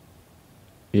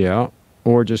 Yeah,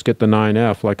 or just get the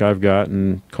 9F like I've got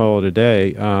and call it a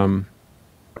day.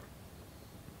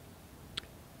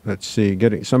 Let's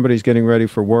see, somebody's getting ready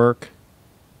for work.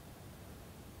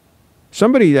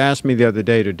 Somebody asked me the other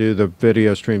day to do the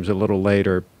video streams a little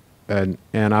later, and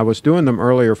I was doing them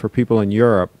earlier for people in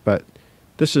Europe, but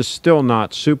this is still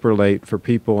not super late for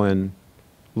people in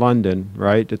London,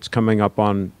 right? It's coming up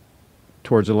on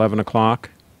towards 11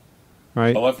 o'clock,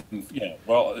 right? 11, yeah.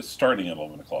 Well, it's starting at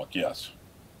 11 o'clock, yes.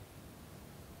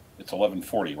 It's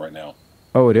 11:40 right now.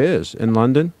 Oh, it is in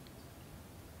London?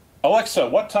 Alexa,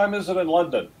 what time is it in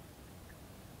London?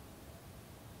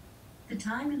 The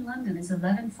time in London is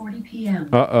 11:40 p.m.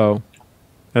 Uh-oh.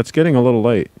 That's getting a little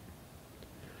late.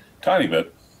 Tiny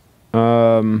bit.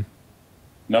 Now,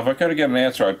 if I could get an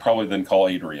answer, I'd probably then call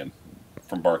Adrian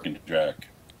from Barking Jack.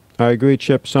 I agree,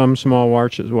 Chip. Some small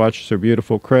watches are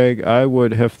beautiful. Craig, I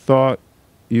would have thought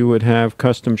you would have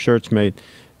custom shirts made.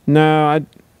 No,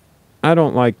 I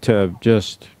don't like to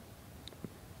just,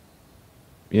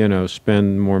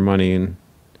 spend more money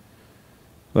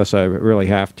unless I really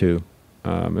have to.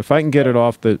 If I can get it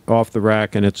off the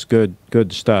rack and it's good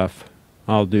stuff,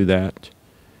 I'll do that.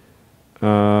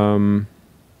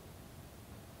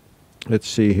 Let's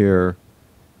see here.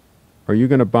 Are you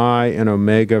going to buy an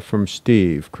Omega from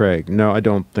Steve, Craig? No, I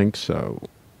don't think so.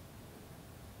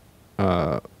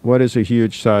 What is a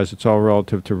huge size? It's all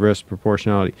relative to wrist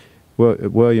proportionality.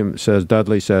 William says,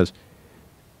 Dudley says,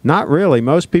 not really.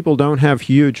 Most people don't have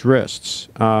huge wrists.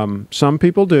 Some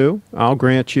people do, I'll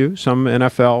grant you. Some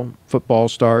NFL football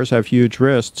stars have huge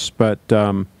wrists, but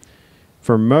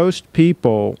for most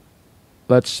people,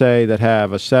 let's say, that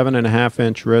have a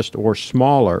 7.5-inch wrist or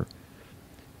smaller,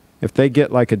 if they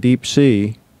get like a deep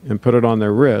C and put it on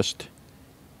their wrist,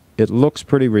 it looks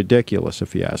pretty ridiculous,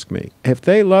 if you ask me. If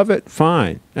they love it,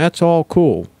 fine. That's all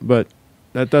cool, but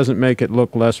that doesn't make it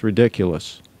look less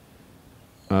ridiculous.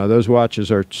 Those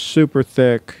watches are super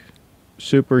thick,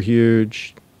 super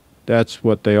huge. That's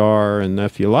what they are, and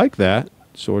if you like that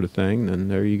sort of thing, then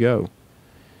there you go.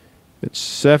 It's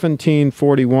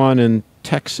 1741 in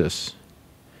Texas.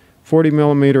 40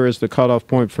 millimeter is the cutoff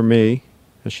point for me,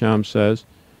 Hisham says.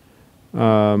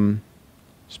 Speedmaster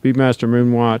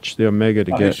Moonwatch, the Omega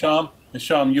to get.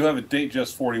 Hisham, you have a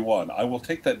Datejust 41. I will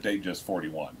take that Datejust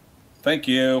 41. Thank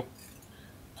you.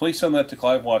 Please send that to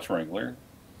Clive Watch Wrangler,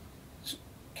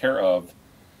 care of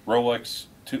Rolex,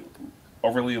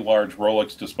 overly large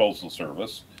Rolex disposal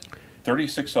service,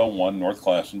 3601 North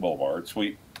Classen Boulevard,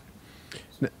 Suite.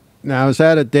 Now, is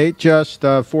that a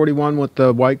Datejust 41 with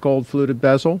the white gold fluted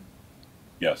bezel?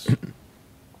 Yes.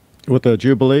 With the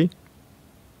Jubilee?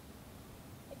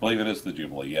 I believe it is the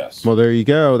Jubilee, yes. Well, there you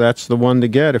go. That's the one to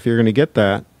get if you're going to get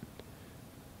that.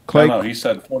 Clay, no, he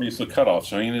said 40 is the cutoff,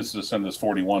 so he needs to send this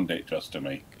 41 Datejust to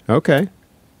me. Okay.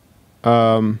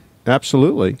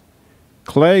 Absolutely.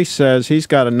 Clay says he's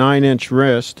got a 9-inch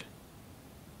wrist.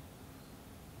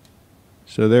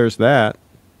 So there's that.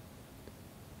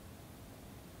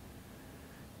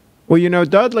 Well,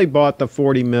 Dudley bought the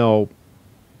 40 mil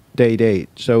Date 8,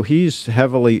 so he's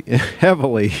heavily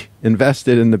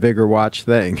invested in the bigger watch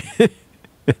thing.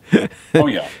 Oh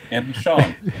yeah, and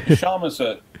Hisham is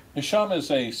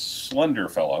a slender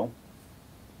fellow,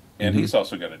 and he's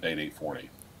also got a Date 840.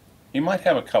 He might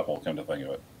have a couple, come to think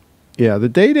of it. Yeah, the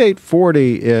Date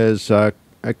 840 is a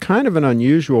kind of an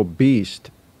unusual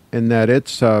beast in that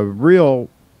it's a real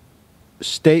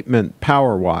statement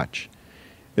power watch.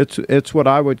 It's what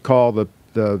I would call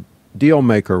the deal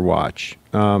maker watch.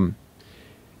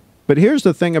 But here's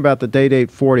the thing about the Date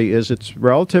 840 is it's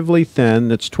relatively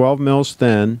thin. It's 12 mils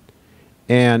thin,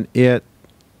 and it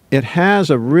has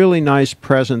a really nice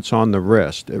presence on the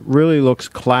wrist. It really looks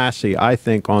classy, I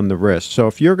think, on the wrist. So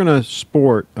if you're going to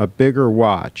sport a bigger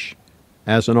watch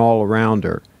as an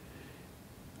all-arounder,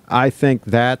 I think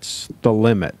that's the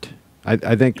limit.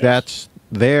 I think that's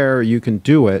there. You can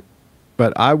do it,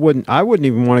 but I wouldn't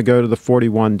even want to go to the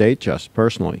 41 Datejust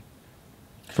personally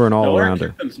for an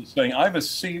all-arounder. Larry is saying, I have a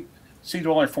C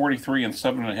Dweller 43 and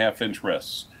 7.5-inch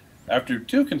wrists. After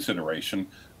due consideration,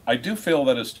 I do feel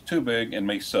that it's too big and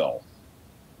may sell.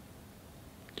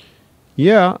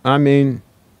 Yeah, I mean,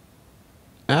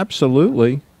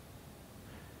 absolutely.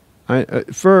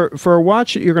 For a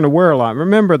watch that you're going to wear a lot,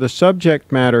 remember the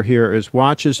subject matter here is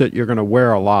watches that you're going to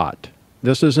wear a lot.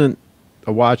 This isn't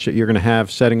a watch that you're going to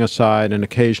have setting aside and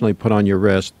occasionally put on your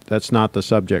wrist. That's not the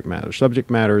subject matter. Subject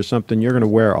matter is something you're going to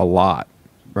wear a lot,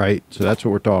 right? So that's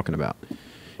what we're talking about.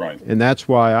 Right. And that's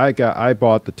why I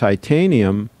bought the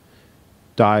titanium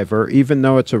diver, even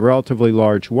though it's a relatively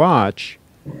large watch.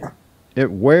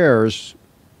 It wears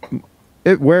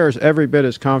every bit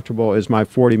as comfortable as my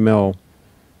 40 mil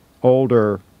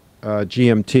older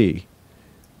GMT,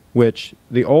 which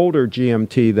the older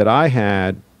GMT that I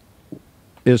had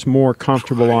is more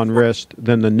comfortable on wrist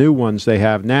than the new ones they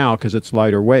have now because it's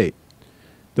lighter weight.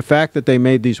 The fact that they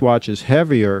made these watches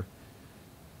heavier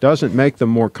doesn't make them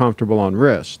more comfortable on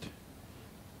wrist.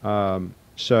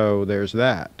 So there's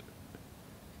that.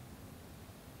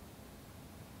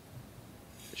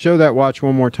 Show that watch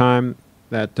one more time,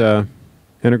 that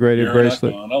integrated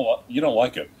bracelet. You don't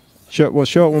like it. Show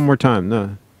it one more time.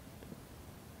 No.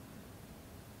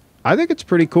 I think it's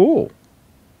pretty cool.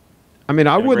 I mean,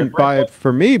 I wouldn't buy it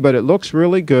for me, but it looks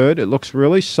really good. It looks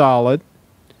really solid.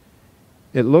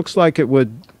 It looks like that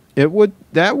would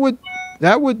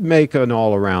make an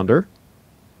all-arounder.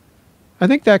 I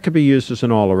think that could be used as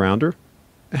an all-arounder.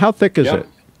 How thick is it?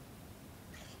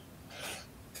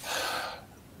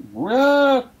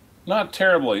 Not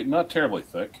terribly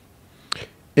thick.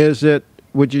 Is it?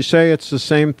 Would you say it's the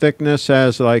same thickness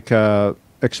as like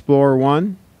Explorer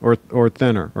 1, or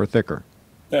thinner or thicker?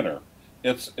 Thinner.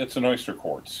 It's an oyster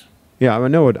quartz. Yeah, I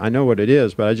know what it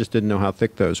is, but I just didn't know how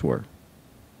thick those were.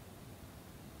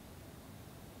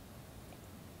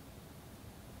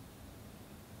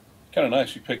 Kind of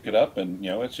nice. You pick it up, and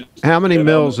it's just. How many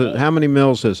mils? How many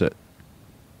mils is it?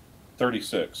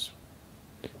 36.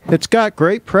 It's got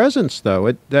great presence,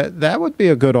 though. That would be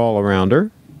a good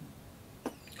all-arounder.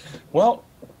 Well,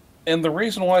 and the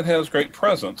reason why it has great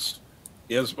presence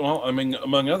is, well, I mean,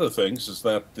 among other things, is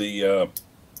that the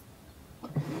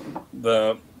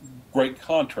great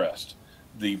contrast,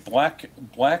 the black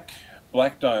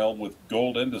dial with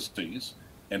gold indices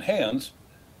and hands,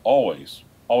 always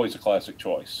a classic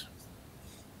choice.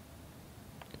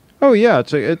 Oh yeah, I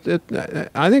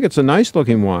think it's a nice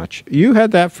looking watch. You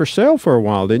had that for sale for a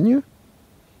while, didn't you?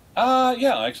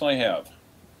 Yeah, actually I have.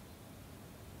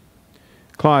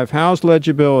 Clive, how's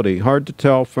legibility? Hard to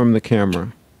tell from the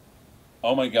camera.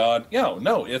 Oh my God, yeah,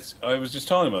 no, I was just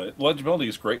telling him, legibility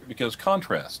is great because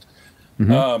contrast.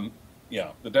 Mm-hmm.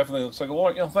 Yeah, it definitely looks like a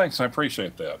lot. Thanks, I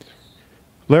appreciate that.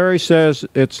 Larry says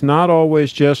it's not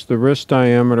always just the wrist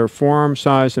diameter, forearm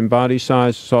size and body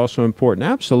size is also important.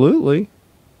 Absolutely.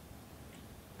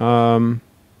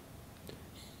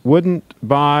 Wouldn't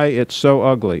buy, it's so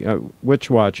ugly.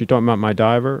 Which watch? You talking about my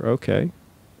diver? Okay.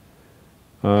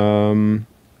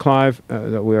 Clive,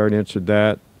 that we already answered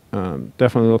that.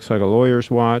 Definitely looks like a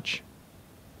lawyer's watch.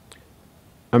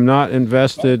 I'm not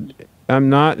invested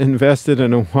in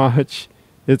a watch.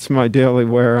 It's my daily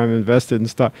wear. I'm invested in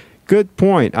stock. Good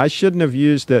point. I shouldn't have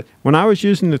used it. When I was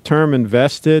using the term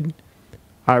invested,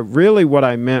 what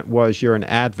I meant was you're an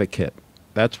advocate.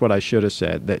 That's what I should have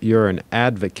said, that you're an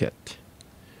advocate.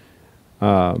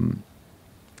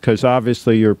 Because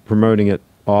obviously you're promoting it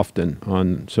often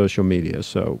on social media,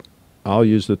 so I'll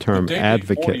use the term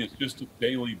advocate. 40 is just a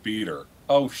daily beater.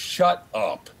 Oh, shut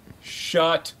up.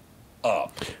 Shut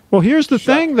up. Well, here's the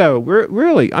thing, though.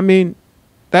 Really, I mean,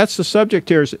 that's the subject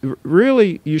here. Is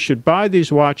really, you should buy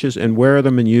these watches and wear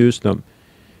them and use them.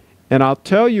 And I'll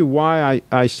tell you why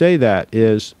I say that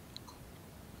is,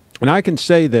 and I can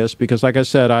say this because, like I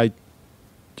said, I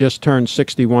just turned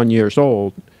 61 years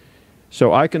old.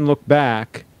 So I can look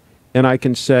back and I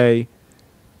can say,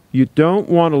 you don't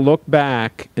want to look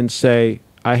back and say,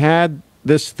 I had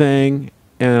this thing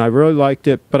and I really liked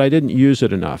it, but I didn't use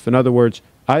it enough. In other words,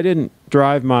 I didn't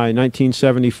drive my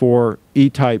 1974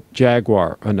 E-Type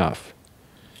Jaguar enough,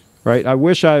 right? I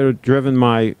wish I had driven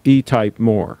my E-Type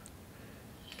more.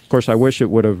 Of course, I wish it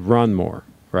would have run more,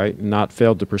 right? And not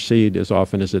failed to proceed as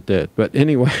often as it did. But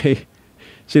anyway,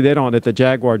 see, they don't, at the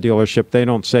Jaguar dealership, they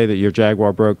don't say that your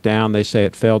Jaguar broke down. They say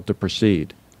it failed to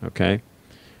proceed, okay?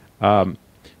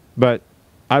 But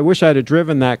I wish I'd have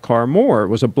driven that car more. It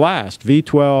was a blast.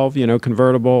 V12,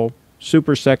 convertible,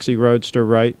 super sexy roadster,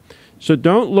 right? So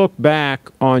don't look back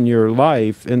on your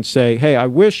life and say, hey, I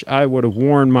wish I would have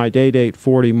worn my Day-Date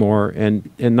 40 more and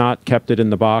not kept it in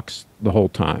the box the whole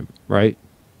time, right?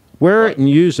 Wear it and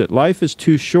use it. Life is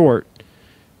too short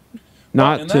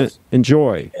not to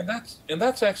enjoy. And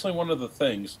that's actually one of the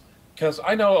things, because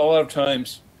I know a lot of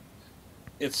times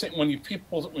it's when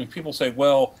people say,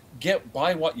 well,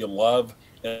 buy what you love,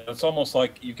 and it's almost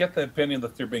like you get the opinion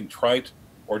that they're being trite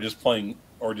or just paying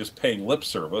lip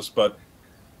service. But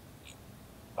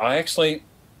I actually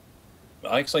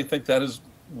think that is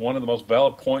one of the most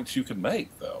valid points you can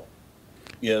make, though.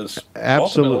 is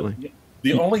Absolutely. ultimately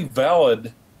the only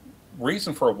valid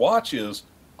reason for a watch is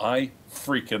I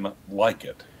freaking like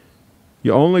it.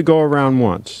 You only go around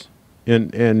once.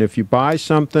 And if you buy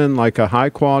something like a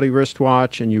high-quality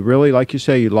wristwatch and you really, like you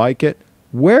say, you like it,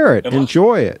 wear it,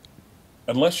 enjoy it.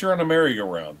 Unless you're on a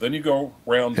merry-go-round. Then you go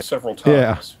around several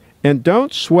times. Yeah. And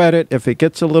don't sweat it if it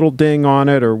gets a little ding on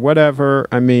it or whatever.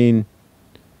 I mean...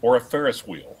 Or a Ferris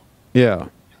wheel. Yeah.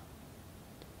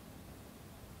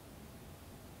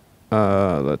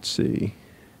 Let's see.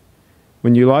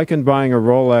 When you likened buying a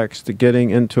Rolex to getting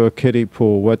into a kiddie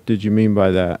pool, what did you mean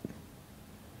by that?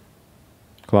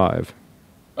 Clive.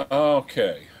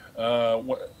 Okay.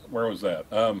 Where was that?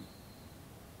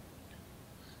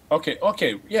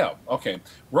 Okay, yeah, okay.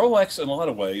 Rolex, in a lot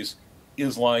of ways,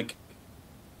 is like,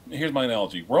 here's my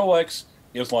analogy. Rolex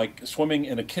is like swimming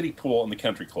in a kiddie pool in the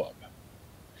country club.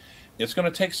 It's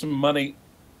going to take some money.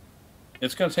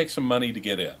 It's going to take some money to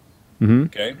get in. Mm-hmm.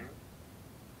 Okay?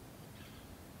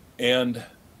 And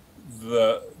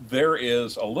there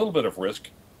is a little bit of risk,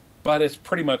 but it's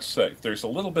pretty much safe. There's a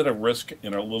little bit of risk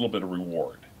and a little bit of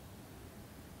reward.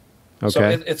 Okay.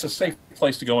 So it's a safe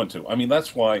place to go into. I mean,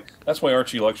 that's why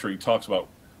Archie Luxury talks about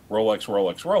Rolex,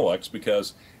 Rolex, Rolex,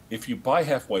 because if you buy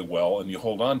halfway well and you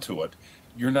hold on to it,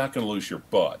 you're not going to lose your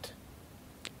butt.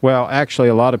 Well, actually,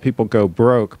 a lot of people go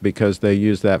broke because they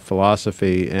use that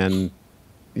philosophy. And,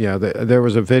 you know, there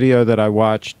was a video that I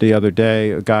watched the other day,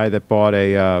 a guy that bought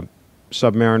a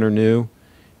Submariner new,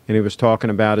 and he was talking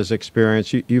about his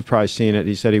experience. You've probably seen it.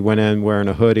 He said he went in wearing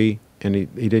a hoodie, and he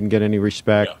didn't get any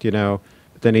respect, you know.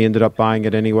 But then he ended up buying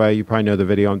it anyway. You probably know the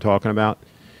video I'm talking about.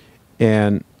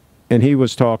 And he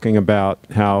was talking about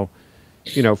how,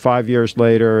 you know, 5 years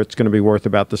later, it's going to be worth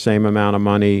about the same amount of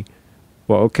money.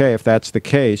 Well, okay, if that's the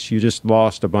case, you just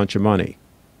lost a bunch of money,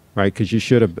 right? Because you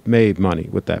should have made money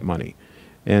with that money.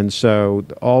 And so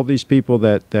all these people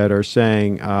that are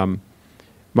saying,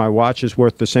 my watch is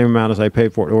worth the same amount as I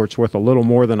paid for it, or it's worth a little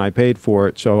more than I paid for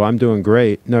it, so I'm doing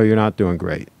great. No, you're not doing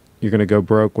great. You're going to go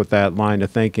broke with that line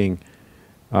of thinking.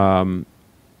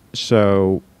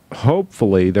 So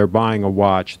hopefully they're buying a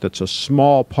watch that's a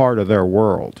small part of their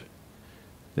world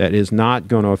that is not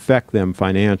going to affect them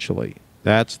financially.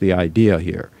 That's the idea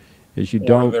here. Is you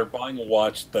don't. Or they're buying a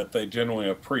watch that they genuinely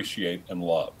appreciate and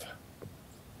love.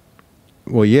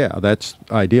 Well, yeah, that's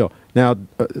ideal. Now,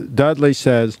 Dudley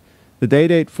says the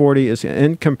Date 840 is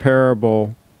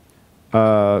incomparable,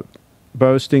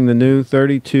 boasting the new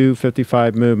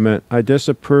 3255 movement. I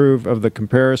disapprove of the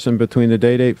comparison between the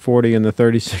Date 840 and the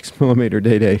 36mm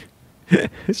Date 8.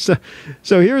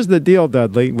 So here's the deal,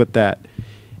 Dudley, with that.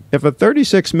 If a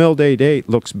 36mm Date 8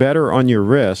 looks better on your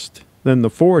wrist than the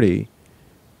 40,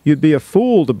 you'd be a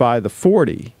fool to buy the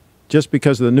 40 just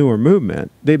because of the newer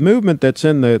movement. The movement that's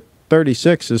in the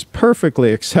 36 is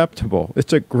perfectly acceptable.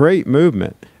 It's a great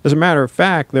movement. As a matter of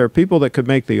fact, there are people that could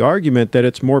make the argument that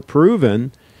it's more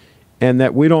proven and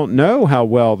that we don't know how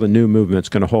well the new movement's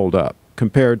going to hold up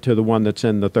compared to the one that's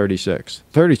in the 36.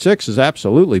 36 is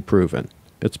absolutely proven.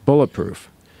 It's bulletproof.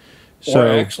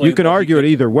 So you can argue it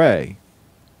either way.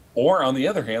 Or, on the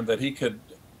other hand, that he could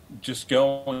just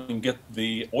go and get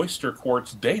the Oyster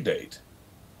Quartz Day Date,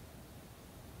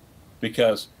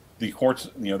 because the quartz,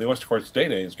 you know, the Oyster Quartz Day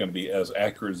Date is going to be as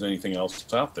accurate as anything else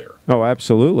that's out there. Oh,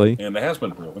 absolutely. And it has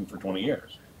been proven for 20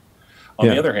 years. On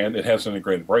the other hand, it has an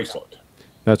integrated bracelet.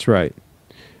 That's right.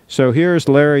 So here's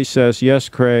Larry says, yes,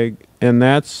 Craig, and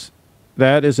that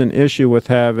is an issue with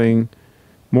having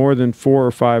more than 4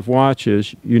 or 5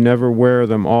 watches. You never wear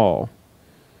them all.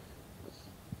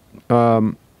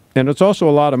 And it's also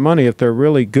a lot of money. If they're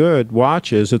really good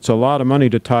watches, it's a lot of money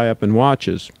to tie up in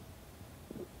watches.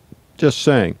 Just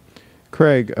saying.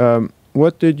 Craig,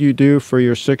 what did you do for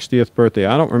your 60th birthday?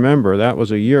 I don't remember. That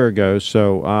was a year ago,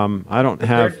 so I don't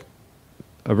have...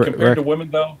 Compared to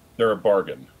women, though, they're a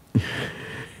bargain.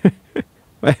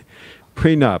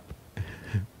 Prenup.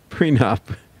 Prenup.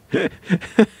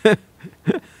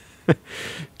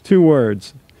 2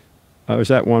 words. Or is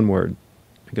that 1 word?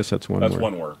 I guess that's one word. That's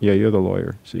 1 word. Yeah, you're the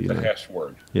lawyer. So you the know. hash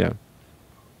word. Yeah.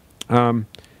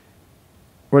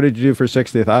 What did you do for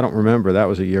 60th? I don't remember. That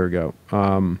was a year ago.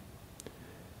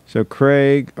 So,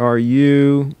 Craig, are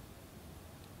you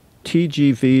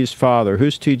TGV's father?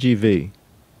 Who's TGV?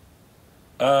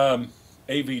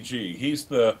 AVG. He's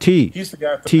the He's the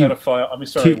guy with the pedophile. I mean,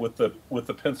 sorry, with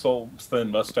the pencil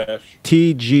thin mustache.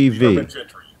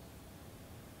 TGV.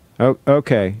 Oh,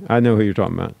 okay. I know who you're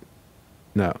talking about.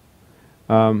 No.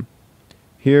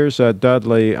 Here's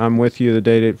Dudley. I'm with you. The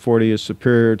Date 840 is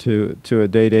superior to a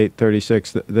Date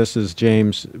 836. This is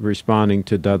James responding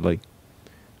to Dudley.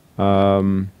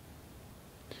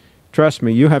 trust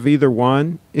me, you have either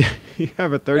one. You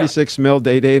have a 36 mil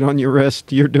day date on your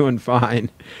wrist, you're doing fine.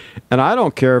 And I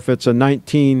don't care if it's a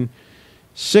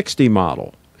 1960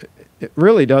 model. It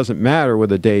really doesn't matter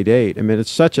with a day date. I mean,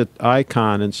 it's such an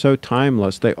icon and so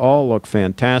timeless. They all look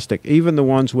fantastic. Even the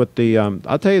ones with the,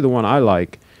 I'll tell you the one I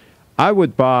like. I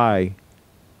would buy,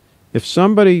 if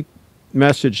somebody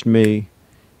messaged me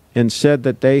and said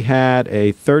that they had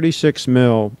a 36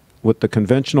 mil with the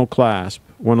conventional clasp,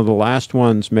 one of the last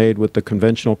ones made with the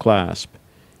conventional clasp,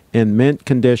 in mint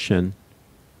condition,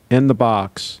 in the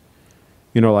box,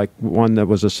 you know, like one that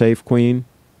was a safe queen,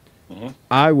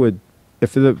 I would,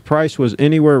 if the price was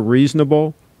anywhere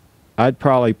reasonable, I'd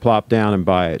probably plop down and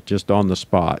buy it just on the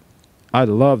spot. I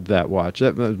loved that watch.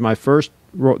 That was my first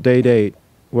day date,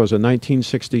 was a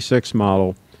 1966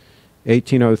 model,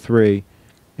 1803,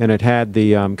 and it had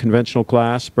the conventional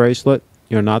clasp bracelet,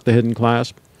 you know, not the hidden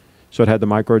clasp. So it had the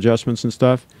micro adjustments and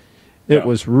stuff. It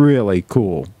was really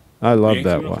cool. I loved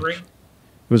that watch. It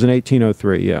was an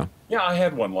 1803, yeah. Yeah, I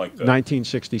had one like that.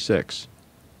 1966.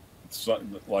 So,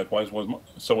 likewise,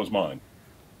 so was mine.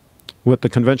 With the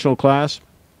conventional clasp?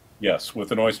 Yes,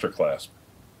 with an oyster clasp.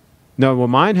 No, well,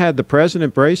 mine had the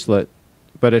president bracelet,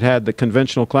 but it had the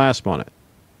conventional clasp on it.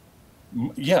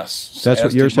 Yes. That's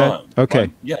what yours had? Okay.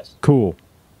 Mine, yes. Cool.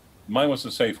 Mine was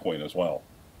the safe queen as well.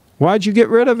 Why'd you get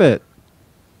rid of it?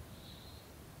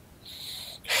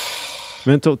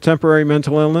 Temporary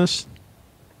mental illness?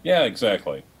 Yeah,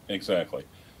 exactly. Exactly.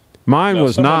 Mine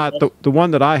was not, the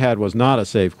one that I had was not a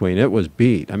safe queen. It was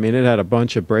beat. I mean, it had a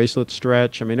bunch of bracelet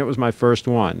stretch. I mean, it was my first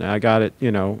one. I got it,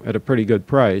 you know, at a pretty good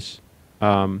price.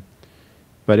 But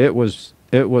it was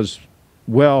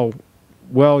well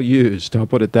used, I'll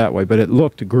put it that way. But it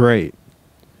looked great.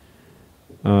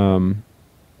 There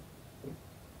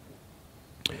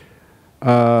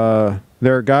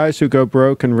are guys who go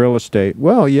broke in real estate.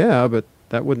 Well, yeah, but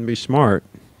that wouldn't be smart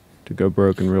to go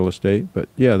broke in real estate. But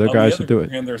yeah, there are guys that do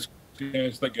it. And there's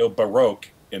guys that go baroque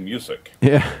in music.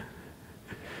 Yeah.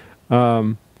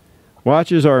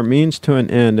 Watches are a means to an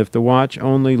end. If the watch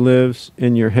only lives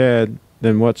in your head,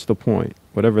 then what's the point?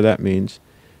 Whatever that means.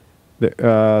 There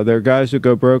are guys who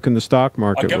go broke in the stock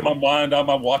market. I get my mind on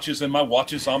my watches and my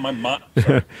watches on my mind.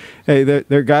 Hey, there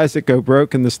are guys that go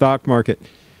broke in the stock market.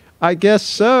 I guess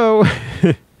so.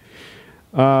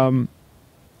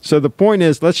 So the point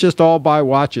is, let's just all buy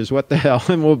watches. What the hell?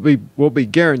 And we'll be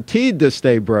guaranteed to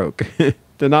stay broke.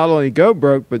 To not only go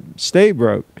broke, but stay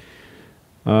broke.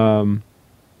 Let's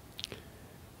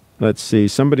see.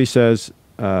 Somebody says,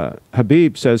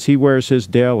 Habib says he wears his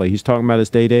daily. He's talking about his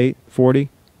day date, 40?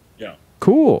 Yeah.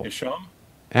 Cool. Hey, Sean?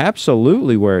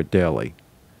 Absolutely wear it daily.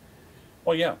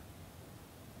 Well, yeah.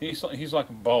 He's like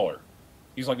a baller.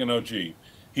 He's like an OG.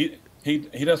 He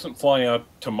doesn't fly out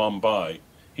to Mumbai.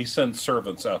 He sends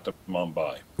servants out to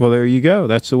Mumbai. Well, there you go.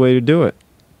 That's the way to do it.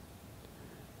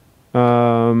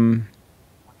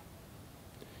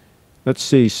 Let's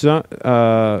see.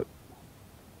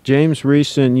 James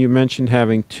Reeson, you mentioned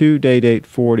having 2 day date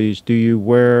 40s. Do you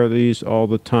wear these all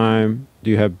the time?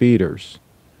 Do you have beaters?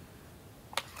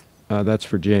 That's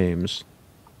for James.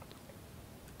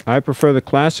 I prefer the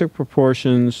classic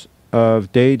proportions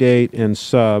of day date and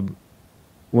sub.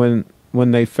 When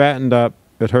they fattened up,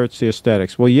 it hurts the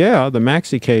aesthetics. Well, yeah, the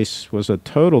Maxi case was a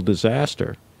total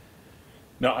disaster.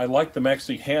 Now, I like the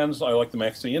Maxi hands. I like the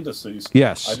Maxi indices.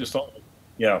 Yes. I just don't.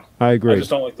 Yeah. I agree. I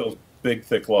just don't like those big,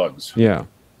 thick lugs. Yeah.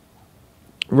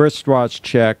 Wristwatch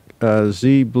check.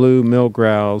 Z Blue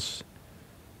Milgrow's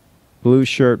Blue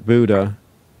Shirt Buddha.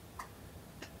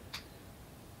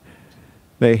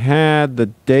 They had the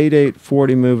day date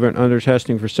 40 movement under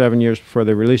testing for 7 years before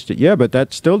they released it. Yeah, but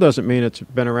that still doesn't mean it's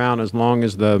been around as long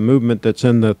as the movement that's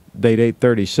in the day date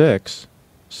 36.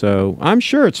 So I'm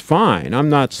sure it's fine. I'm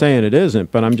not saying it isn't,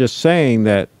 but I'm just saying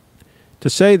that to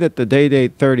say that the day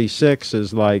date 36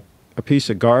 is like a piece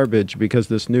of garbage because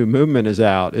this new movement is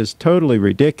out is totally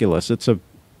ridiculous. It's a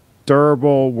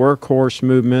durable workhorse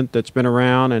movement that's been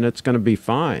around and it's going to be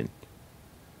fine.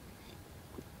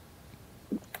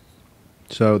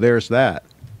 So there's that.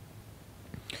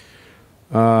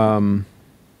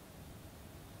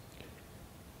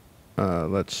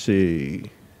 Let's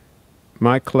see.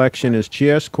 My collection is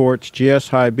GS Quartz, GS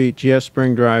High Beat, GS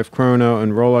Spring Drive, Chrono,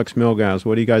 and Rolex Milgauss.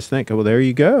 What do you guys think? Well, there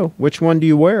you go. Which one do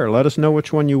you wear? Let us know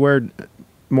which one you wear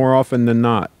more often than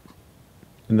not.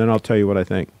 And then I'll tell you what I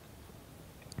think.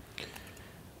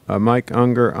 Mike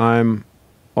Unger, I'm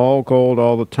all gold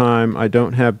all the time. I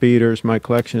don't have beaters. My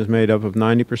collection is made up of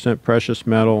 90% precious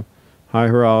metal, high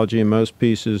horology, and most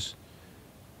pieces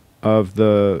of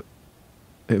the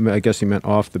I guess he meant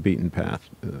off the beaten path.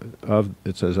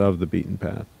 It says of the beaten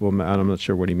path. Well, I'm not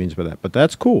sure what he means by that, but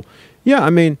that's cool. Yeah, I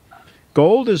mean,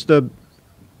 gold is the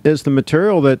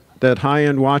material that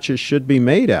high-end watches should be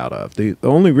made out of. The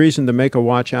only reason to make a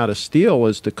watch out of steel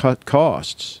is to cut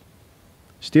costs.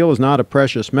 Steel is not a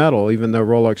precious metal, even though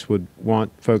Rolex would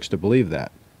want folks to believe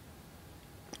that.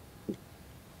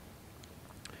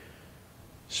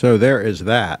 So there is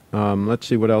that. Let's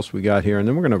see what else we got here, and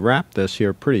then we're going to wrap this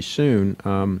here pretty soon.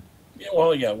 Yeah,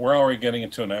 well, yeah, we're already getting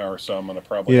into an hour, so I'm going to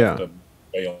probably have to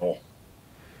bail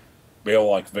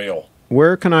like veil.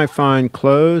 Where can I find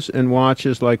clothes and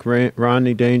watches like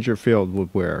Rodney Dangerfield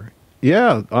would wear?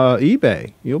 Yeah,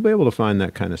 eBay. You'll be able to find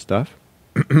that kind of stuff.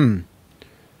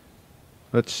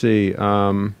 Let's see.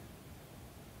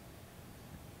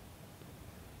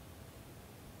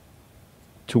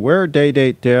 To wear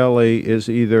day-date daily is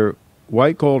either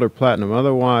white gold or platinum.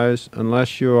 Otherwise,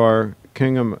 unless you are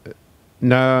king of...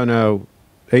 No.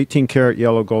 18-karat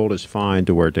yellow gold is fine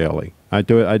to wear daily. I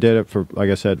did it for, like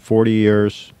I said, 40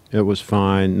 years. It was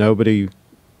fine. Nobody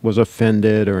was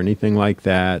offended or anything like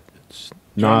that. It's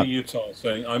not... Johnny Utah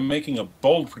saying, I'm making a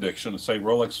bold prediction to say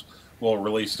Rolex will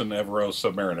release an Evero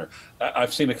Submariner.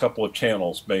 I've seen a couple of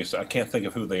channels based. I can't think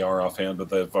of who they are offhand, but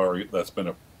that's been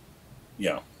a...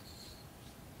 Yeah.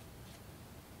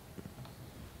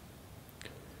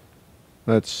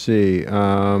 Let's see.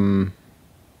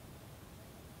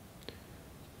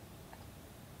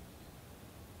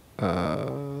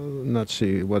 Let's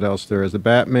see what else there is. The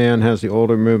Batman has the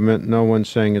older movement. No one's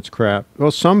saying it's crap.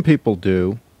 Well, some people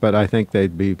do, but I think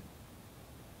they'd be,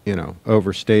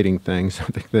 overstating things. I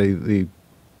think the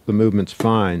movement's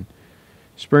fine.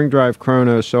 Spring Drive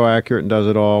Chrono is so accurate and does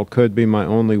it all. Could be my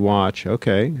only watch.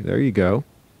 Okay, there you go.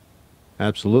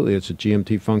 Absolutely, it's a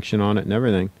GMT function on it and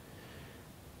everything.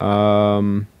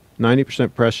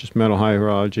 90% precious metal, high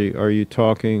horology. Are you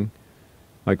talking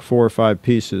like 4 or 5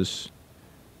 pieces?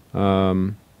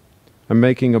 I'm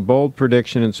making a bold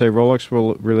prediction and say Rolex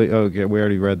will really... Okay, we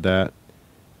already read that.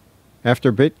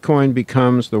 After Bitcoin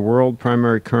becomes the world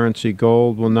primary currency,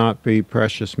 gold will not be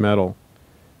precious metal.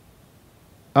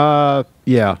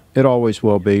 Yeah, it always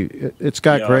will be. It's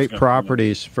got great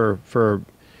properties for...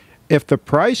 If the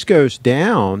price goes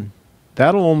down,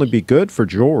 that'll only be good for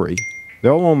jewelry.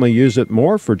 They'll only use it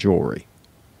more for jewelry.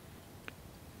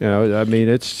 I mean,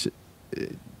 it's...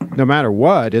 No matter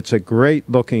what, it's a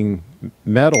great-looking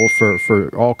metal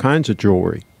for all kinds of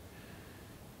jewelry.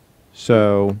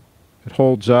 So it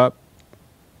holds up,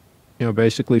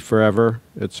 basically forever.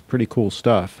 It's pretty cool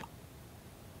stuff.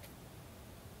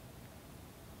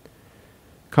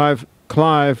 Clive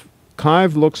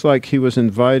looks like he was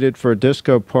invited for a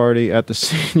disco party at the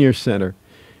senior center.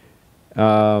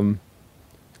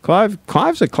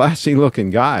 Clive's a classy-looking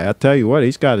guy. I tell you what,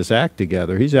 he's got his act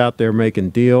together. He's out there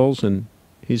making deals, and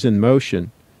he's in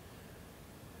motion.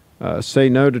 Say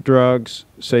no to drugs.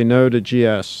 Say no to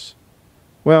GS.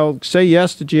 Well, say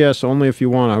yes to GS only if you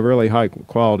want a really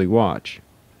high-quality watch.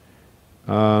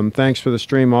 Thanks for the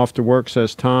stream. Off to work,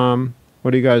 says Tom.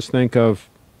 What do you guys think of...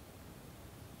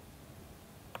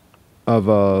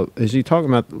 is he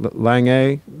talking about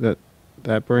Lange,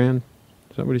 that brand?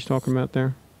 Is that what he's talking about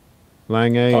there?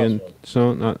 Lange and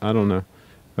Son? I don't know.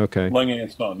 Okay. Lange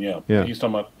and Son, yeah. He's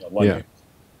talking about Lange. Yeah.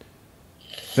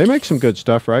 They make some good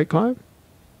stuff, right, Clive?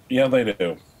 Yeah, they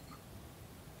do.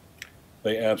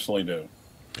 They absolutely do.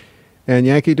 And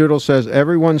Yankee Doodle says,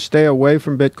 everyone stay away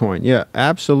from Bitcoin. Yeah,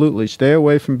 absolutely. Stay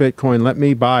away from Bitcoin. Let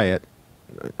me buy it.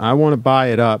 I want to buy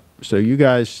it up. So you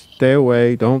guys stay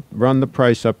away. Don't run the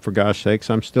price up, for gosh sakes.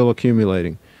 I'm still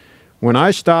accumulating. When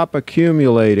I stop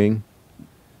accumulating,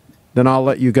 then I'll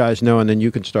let you guys know, and then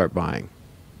you can start buying.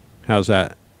 How's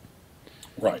that?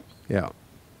 Right. Yeah.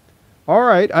 All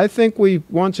right. I think we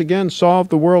once again solved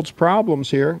the world's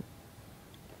problems here.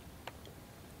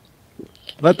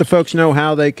 Let the folks know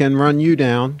how they can run you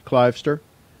down, Clivester.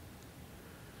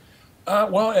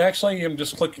 Well, actually, I'm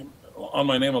just clicking on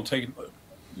my name. I'll take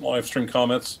live stream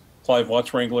comments. Clive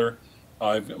Watch Wrangler.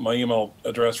 My email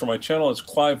address for my channel is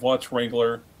Clive Watch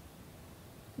Wrangler.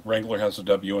 Wrangler has a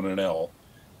W and an L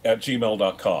at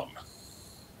gmail.com.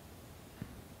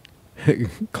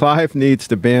 Clive needs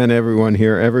to ban everyone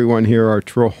here. Everyone here are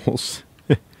trolls.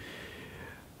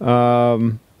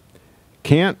 Can't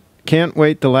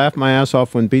wait to laugh my ass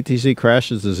off when BTC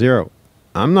crashes to zero.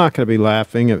 I'm not going to be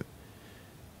laughing.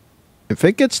 If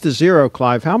it gets to zero,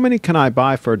 Clive, how many can I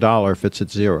buy for $1 if it's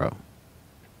at zero?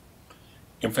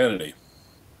 Infinity.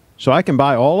 So I can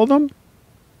buy all of them?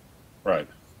 Right.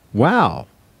 Wow.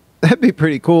 That'd be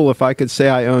pretty cool if I could say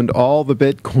I owned all the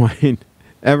Bitcoin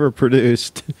ever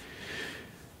produced.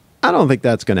 I don't think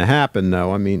that's going to happen,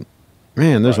 though. I mean,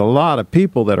 Man, there's Right. a lot of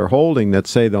people that are holding that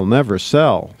say they'll never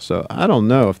sell. So I don't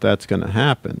know if that's going to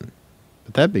happen.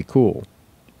 But that'd be cool.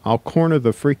 I'll corner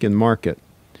the freaking market.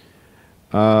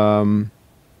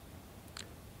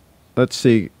 Let's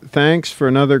see. Thanks for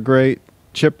another great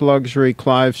Chip Luxury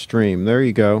Clive stream. There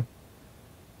you go.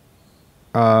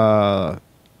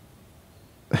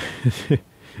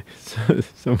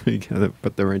 Somebody got to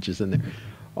put the wrenches in there.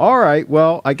 All right.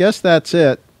 Well, I guess that's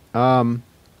it. I'll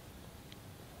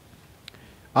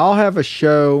have a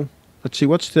show. Let's see.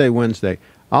 What's today? Wednesday.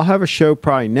 I'll have a show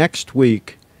probably next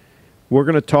week. We're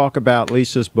going to talk about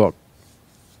Lisa's book,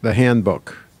 the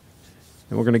handbook.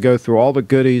 And we're going to go through all the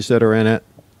goodies that are in it.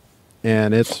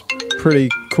 And it's pretty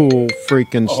cool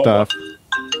freaking stuff.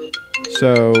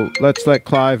 So let's let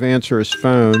Clive answer his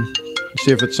phone.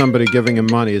 See if it's somebody giving him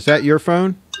money. Is that your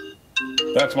phone?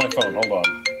 That's my phone. Hold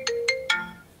on.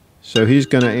 So he's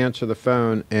going to answer the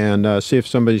phone and see if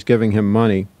somebody's giving him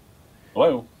money.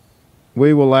 Hello.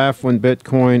 We will laugh when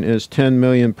Bitcoin is 10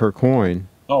 million per coin.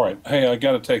 All right. Hey, I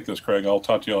got to take this, Craig. I'll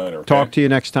talk to you later. Okay? Talk to you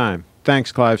next time.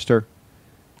 Thanks, Clivester.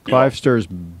 Clivester's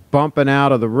bumping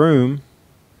out of the room.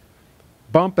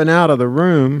 Bumping out of the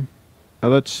room.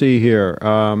 Let's see here.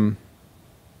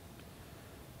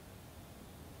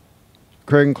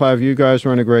 Craig and Clive, you guys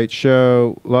run a great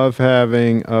show. Love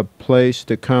having a place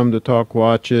to come to talk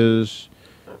watches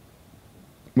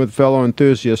with fellow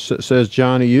enthusiasts, says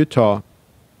Johnny, Utah.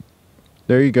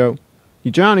 There you go.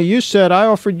 Johnny, you said I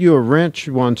offered you a wrench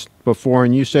once before,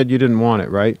 and you said you didn't want it,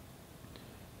 right?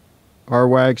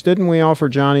 Wags, didn't we offer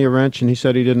Johnny a wrench, and he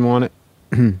said he didn't want it?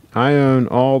 I own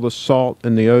all the salt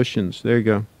in the oceans. There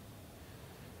you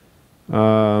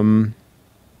go.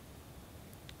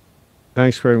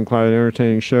 Thanks, Craig and Clyde.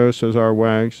 Entertaining show, says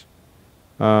Wags.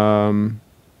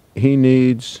 He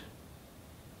needs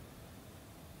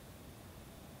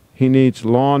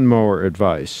lawnmower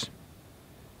advice.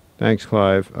 Thanks,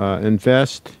 Clive.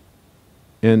 Invest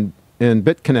in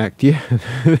BitConnect. Yeah,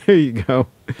 there you go.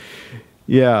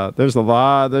 Yeah, there's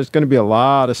going to be a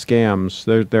lot of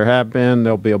scams. There have been.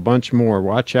 There'll be a bunch more.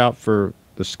 Watch out for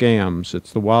the scams.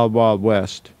 It's the wild, wild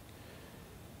west.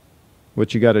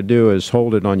 What you got to do is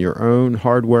hold it on your own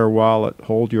hardware wallet.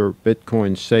 Hold your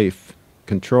Bitcoin safe.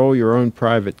 Control your own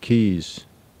private keys.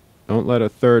 Don't let a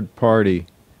third party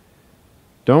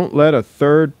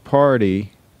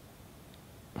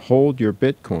hold your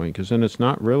Bitcoin, because then it's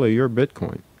not really your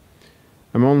Bitcoin.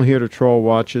 I'm only here to troll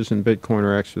watches and Bitcoin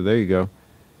are extra. There you go.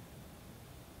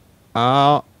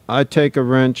 I'd take a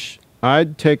wrench.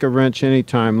 I'd take a wrench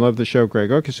anytime. Love the show,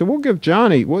 Greg. Okay, so we'll give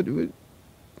Johnny. What do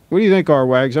you think,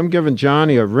 Wags? I'm giving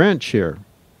Johnny a wrench here.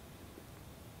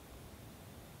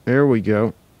 There we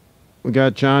go. We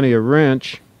got Johnny a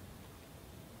wrench.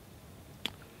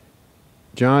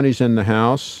 Johnny's in the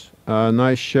house.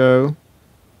 Nice show.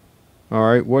 All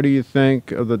right, what do you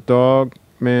think of the Dog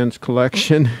Man's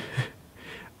collection?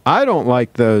 I don't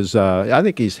like those. I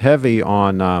think he's heavy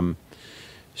on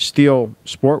steel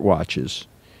sport watches.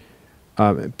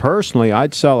 Personally,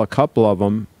 I'd sell a couple of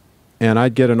them, and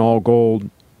I'd get an all-gold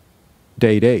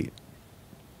Date 8.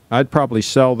 I'd probably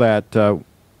sell that.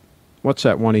 What's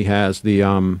that one he has?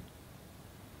 The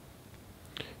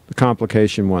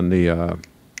complication one. Oh,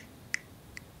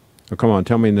 come on,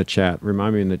 tell me in the chat.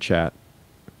 Remind me in the chat.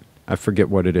 I forget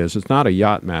what it is. It's not a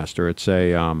Yachtmaster. It's a,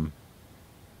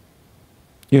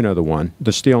 you know the one.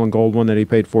 The steel and gold one that he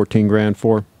paid 14 grand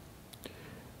for.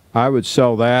 I would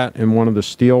sell that and one of the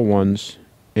steel ones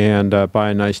and buy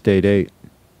a nice Date 8.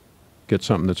 Get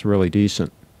something that's really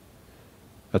decent.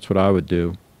 That's what I would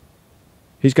do.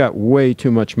 He's got way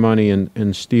too much money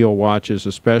in steel watches,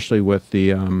 especially with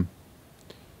the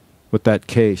with that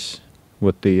case,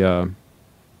 with the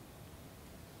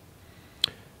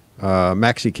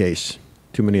maxi case.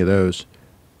 Too many of those.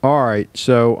 All right,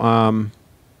 so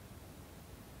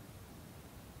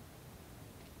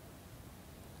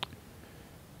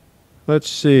let's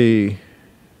see.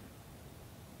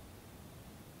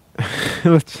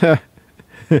 Let's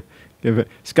give it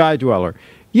Sky Dweller.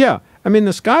 Yeah, I mean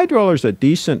the Sky Dweller's a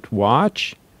decent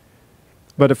watch,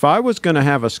 but if I was going to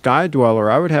have a Sky Dweller,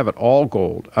 I would have it all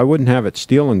gold. I wouldn't have it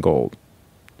steel and gold.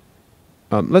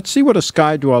 Let's see what a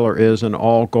Sky Dweller is in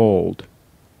all gold.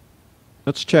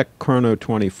 Let's check Chrono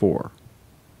 24.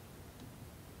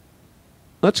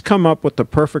 Let's come up with the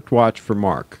perfect watch for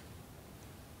Mark.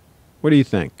 What do you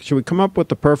think? Should we come up with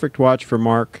the perfect watch for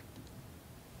Mark?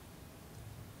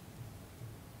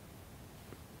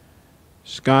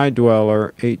 Sky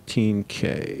Dweller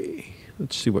 18K.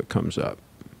 Let's see what comes up.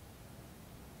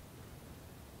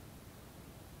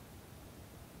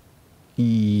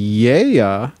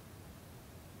 Yeah.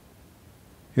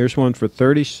 Here's one for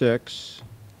 36.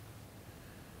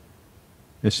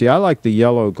 And see, I like the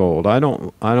yellow gold. I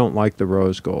don't like the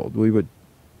rose gold.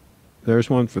 There's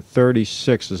one for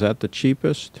 36. Is that the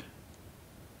cheapest?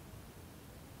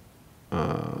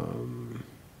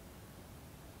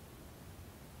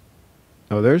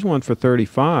 Oh, there's one for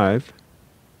 35.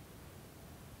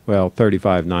 Well,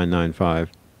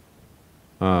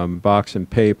 35,995. Box and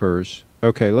papers.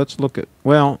 Okay, let's look at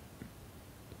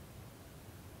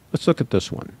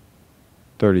this one.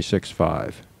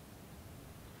 36.5.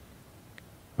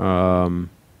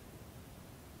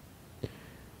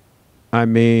 I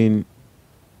mean,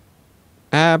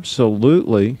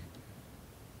 absolutely.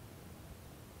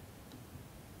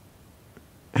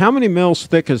 How many mils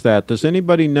thick is that? Does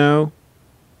anybody know?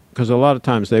 Because a lot of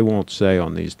times they won't say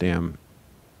on these damn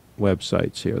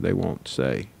websites here. They won't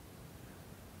say.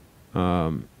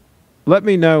 Let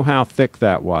me know how thick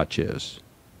that watch is.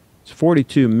 It's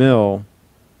 42 mil.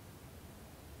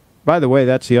 By the way,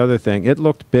 that's the other thing. It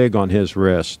looked big on his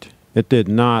wrist. It did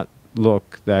not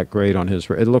look that great on his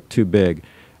wrist. It looked too big.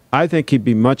 I think he'd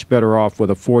be much better off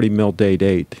with a 40 mil date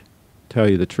 8, tell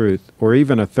you the truth, or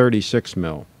even a 36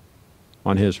 mil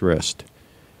on his wrist.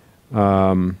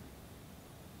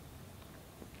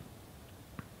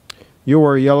 You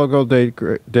wear a yellow gold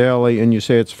daily and you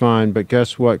say it's fine, but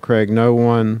guess what, Craig? No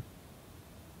one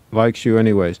likes you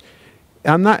anyways.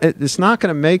 It's not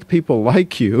going to make people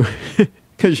like you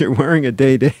because you're wearing a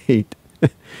date 8.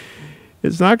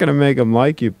 It's not going to make them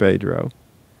like you, Pedro.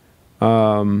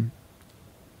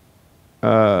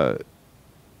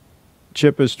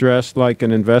 Chip is dressed like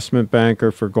an investment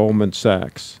banker for Goldman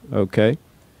Sachs. Okay.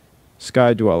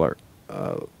 Sky Dweller.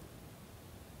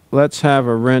 Let's have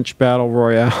a wrench battle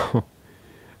royale.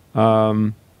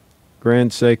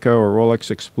 Grand Seiko or Rolex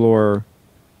Explorer.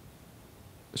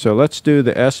 So let's do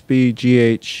the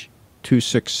SBGH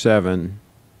 267.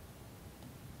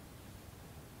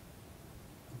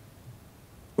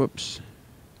 Whoops.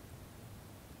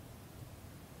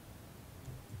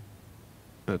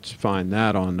 Let's find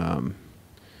that on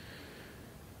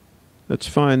let's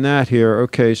find that here.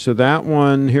 Okay, so that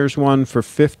one, here's one for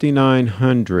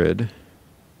 5,900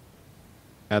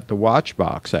 at the watch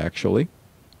box, actually,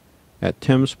 at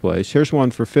Tim's place. Here's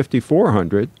one for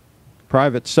 5,400,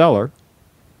 private seller.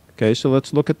 Okay, so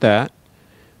let's look at that.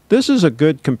 This is a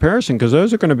good comparison because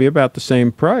those are going to be about the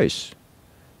same price.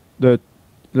 The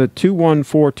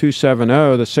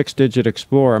 214270, the 6-digit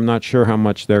Explorer, I'm not sure how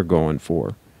much they're going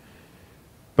for.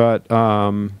 But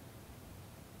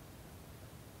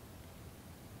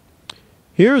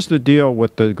here's the deal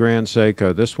with the Grand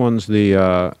Seiko. This one's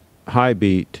the High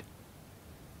Beat.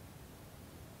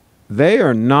 They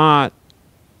are not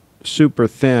super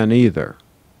thin either.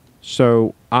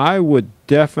 So I would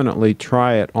definitely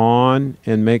try it on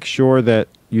and make sure that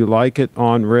you like it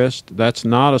on wrist. That's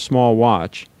not a small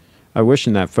watch. I wish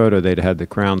in that photo they'd had the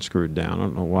crown screwed down. I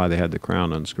don't know why they had the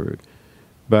crown unscrewed.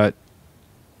 But,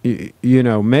 you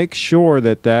know, make sure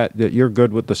that you're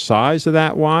good with the size of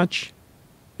that watch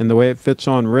and the way it fits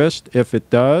on wrist. If it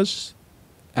does,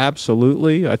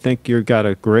 absolutely. I think you've got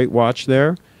a great watch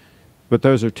there. But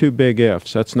those are two big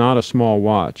ifs. That's not a small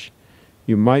watch.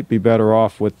 You might be better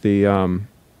off with the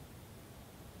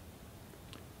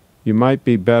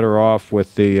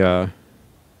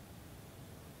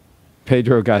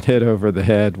Pedro got hit over the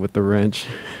head with the wrench.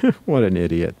 What an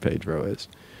idiot Pedro is.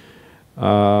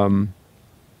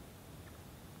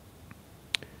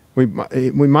 We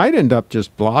might end up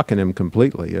just blocking him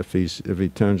completely if he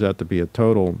turns out to be a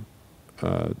total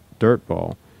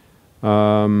dirtball.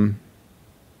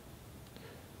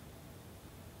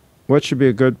 What should be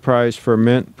a good price for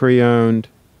mint pre-owned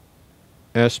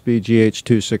SBGH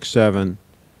 267?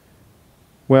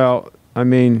 Well, I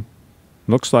mean,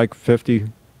 looks like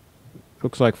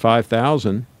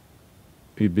 5,000.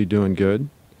 You'd be doing good.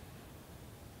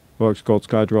 Rolex Gold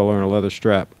Sky Dweller and a leather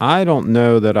strap. I don't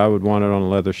know that I would want it on a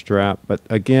leather strap, but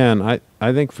again, I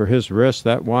think for his wrist,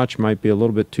 that watch might be a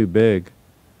little bit too big.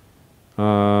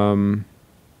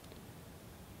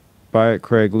 Buy it,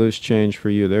 Craig. Loose change for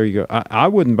you. There you go. I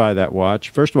wouldn't buy that watch.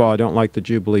 First of all, I don't like the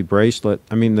Jubilee bracelet.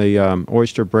 I mean, the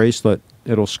Oyster bracelet.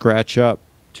 It'll scratch up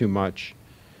too much.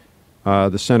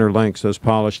 The center links, those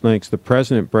polished links. The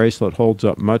President bracelet holds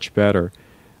up much better.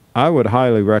 I would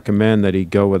highly recommend that he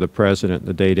go with the President,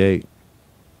 the date 8.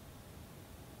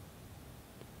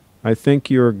 I think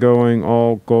you're going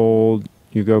all gold.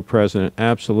 You go President.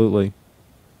 Absolutely.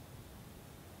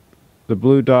 The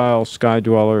Blue Dial Sky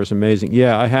Dweller is amazing.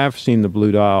 Yeah, I have seen the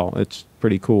Blue Dial. It's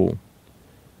pretty cool.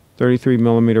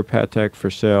 33mm Patek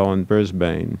for sale in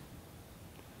Brisbane.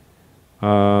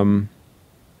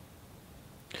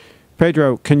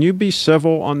 Pedro, can you be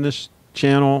civil on this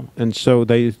channel, and so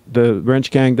the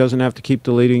Wrench Gang doesn't have to keep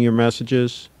deleting your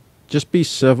messages. Just be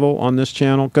civil on this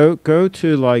channel. Go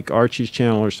to like Archie's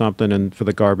channel or something, and for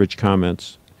the garbage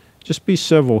comments, just be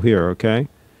civil here, okay?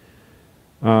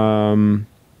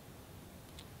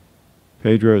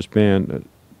 Pedro's banned.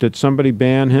 Did somebody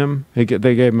ban him? They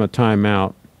gave him a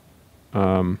timeout.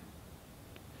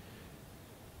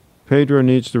 Pedro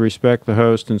needs to respect the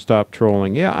host and stop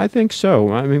trolling. Yeah, I think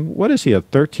so. I mean, what is he, a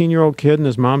 13-year-old kid in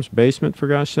his mom's basement, for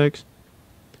God's sakes?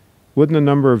 Wouldn't the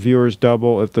number of viewers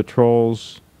double if the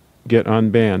trolls get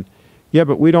unbanned? Yeah,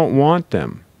 but we don't want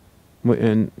them.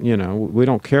 And, you know, we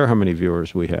don't care how many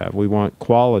viewers we have. We want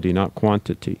quality, not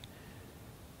quantity.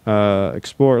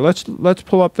 Explorer. Let's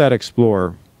pull up that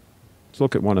Explorer. Let's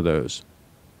look at one of those.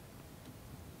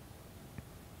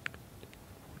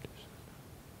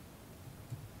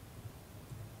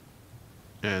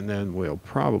 And then we'll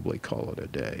probably call it a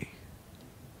day.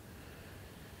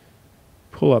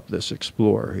 Pull up this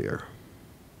Explorer here.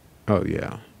 Oh,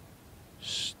 yeah.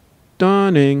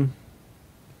 Stunning.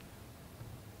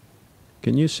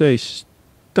 Can you say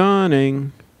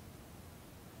stunning?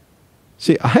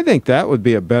 See, I think that would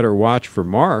be a better watch for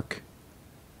Mark,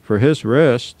 for his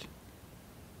wrist.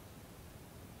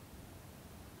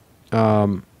 I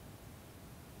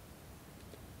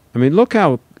mean, look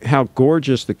how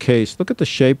gorgeous the case. Look at the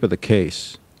shape of the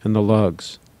case and the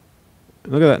lugs.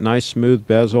 Look at that nice smooth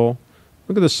bezel.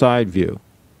 Look at the side view.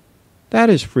 That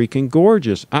is freaking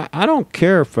gorgeous. I don't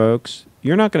care, folks.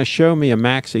 You're not going to show me a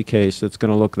maxi case that's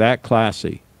going to look that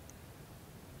classy.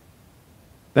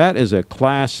 That is a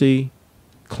classy,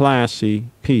 classy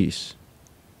piece.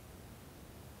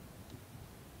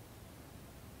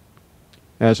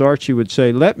 As Archie would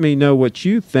say, let me know what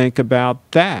you think about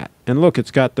that. And look,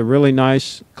 it's got the really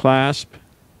nice clasp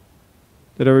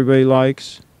that everybody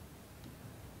likes.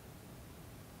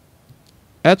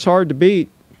 That's hard to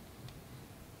beat.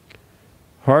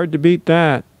 Hard to beat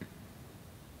that.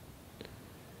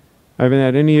 I haven't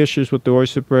had any issues with the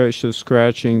oyster bracelet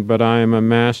scratching, but I am a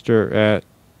master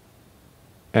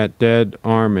at dead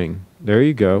arming. There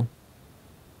you go.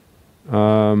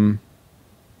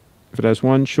 If it has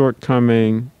one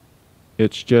shortcoming,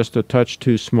 it's just a touch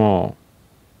too small.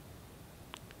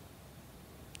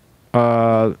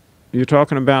 You're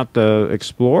talking about the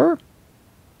Explorer?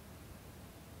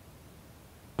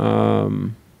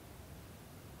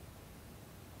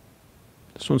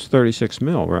 This one's 36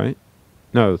 mil, right?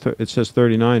 No, it says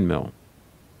 39 mil.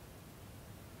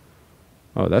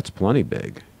 Oh, that's plenty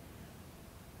big.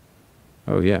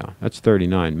 Oh, yeah, that's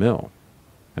 39 mil.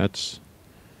 That's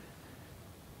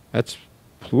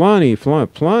plenty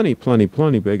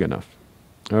big enough.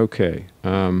 Okay.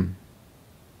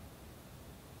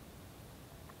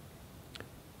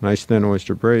 Nice thin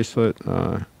oyster bracelet.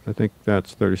 I think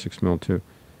that's 36 mil too.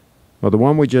 Well, the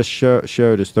one we just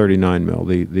showed is 39 mil.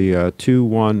 The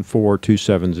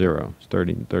 214270 is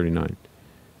 39.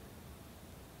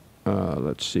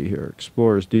 Let's see here.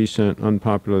 Explorer is decent,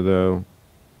 unpopular though,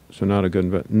 so not a good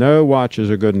investment. No watches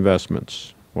are good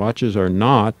investments. Watches are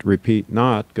not, repeat,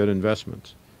 not good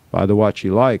investments. Buy the watch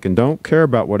you like, and don't care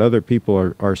about what other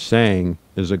people are saying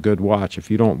is a good watch.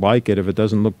 If you don't like it, if it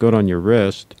doesn't look good on your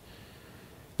wrist.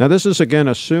 Now, this is, again,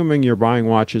 assuming you're buying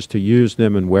watches to use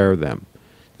them and wear them.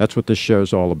 That's what this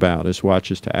show's all about, is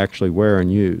watches to actually wear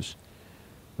and use.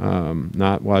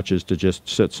 Not watches to just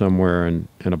sit somewhere in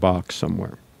a box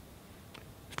somewhere.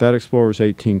 If that Explorer was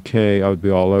 18K, I would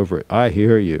be all over it. I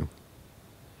hear you.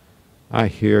 I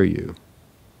hear you.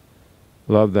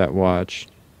 Love that watch.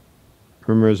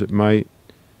 Rumors it might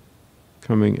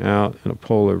coming out in a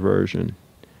polar version.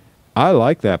 I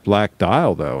like that black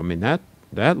dial though. I mean that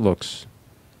looks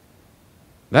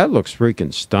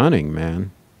freaking stunning,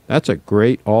 man. That's a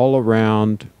great all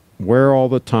around, wear all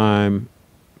the time,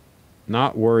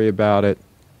 not worry about it,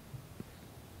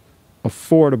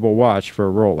 affordable watch for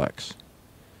a Rolex.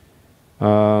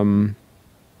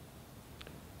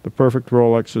 The perfect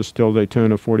Rolex is still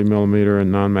Daytona 40 millimeter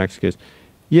and non-max case.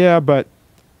 Yeah, but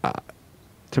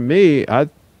to me, I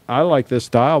like this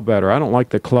dial better. I don't like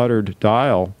the cluttered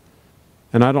dial,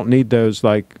 and I don't need those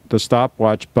like the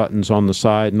stopwatch buttons on the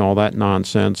side and all that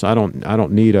nonsense. I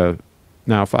don't need a.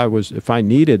 Now, if I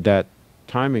needed that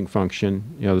timing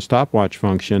function, you know, the stopwatch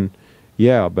function,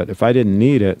 yeah. But if I didn't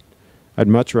need it, I'd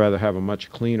much rather have a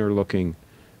much cleaner looking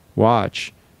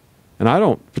watch. And I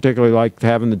don't particularly like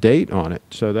having the date on it.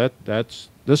 So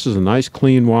this is a nice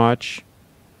clean watch.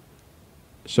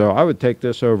 So I would take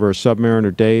this over a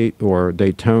Submariner date or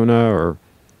Daytona, or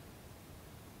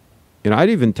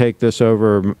I'd even take this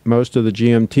over most of the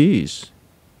GMTs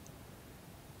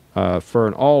for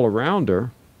an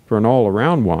all-arounder, for an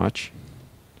all-around watch.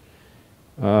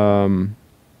 Blue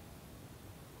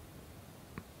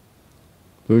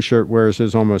Shirt wears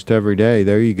his almost every day.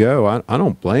 There you go. I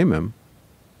don't blame him.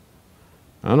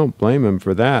 I don't blame him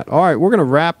for that. All right, we're going to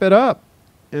wrap it up.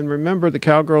 And remember the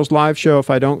Cowgirls Live Show, if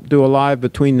I don't do a live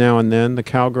between now and then, the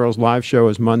Cowgirls Live Show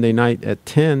is Monday night at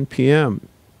 10 p.m.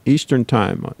 Eastern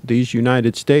Time, these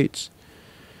United States.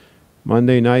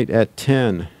 Monday night at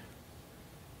 10.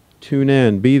 Tune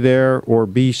in. Be there or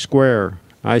be square,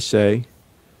 I say.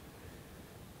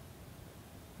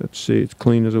 Let's see. It's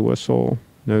clean as a whistle.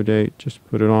 No date. Just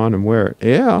put it on and wear it.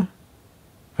 Yeah.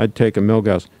 I'd take a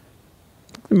Milgauss.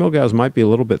 The Milgauss might be a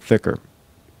little bit thicker,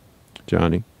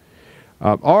 Johnny.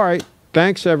 All right.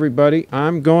 Thanks, everybody.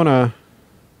 I'm going to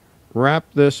wrap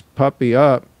this puppy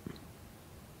up.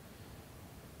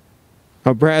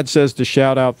 Brad says to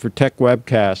shout out for Tech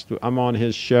Webcast. I'm on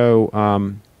his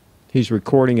show. He's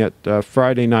recording it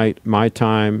Friday night, my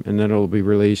time, and then it'll be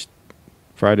released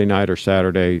Friday night or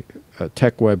Saturday.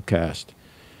 Tech Webcast.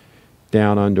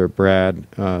 Down under Brad.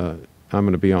 I'm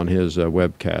going to be on his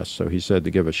webcast. So he said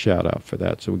to give a shout out for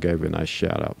that. So we gave a nice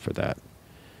shout out for that.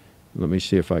 Let me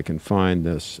see if I can find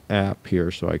this app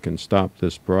here so I can stop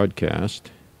this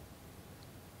broadcast.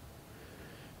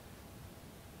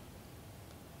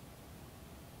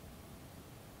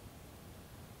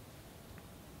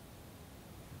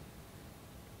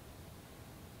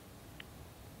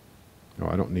 Oh,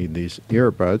 I don't need these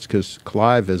earbuds because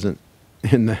Clive isn't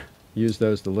in the... Use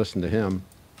those to listen to him.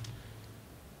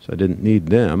 So I didn't need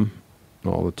them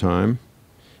all the time.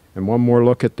 And one more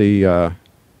look at the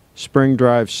Spring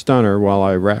Drive Stunner while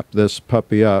I wrap this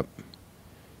puppy up.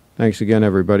 Thanks again,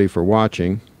 everybody, for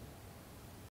watching.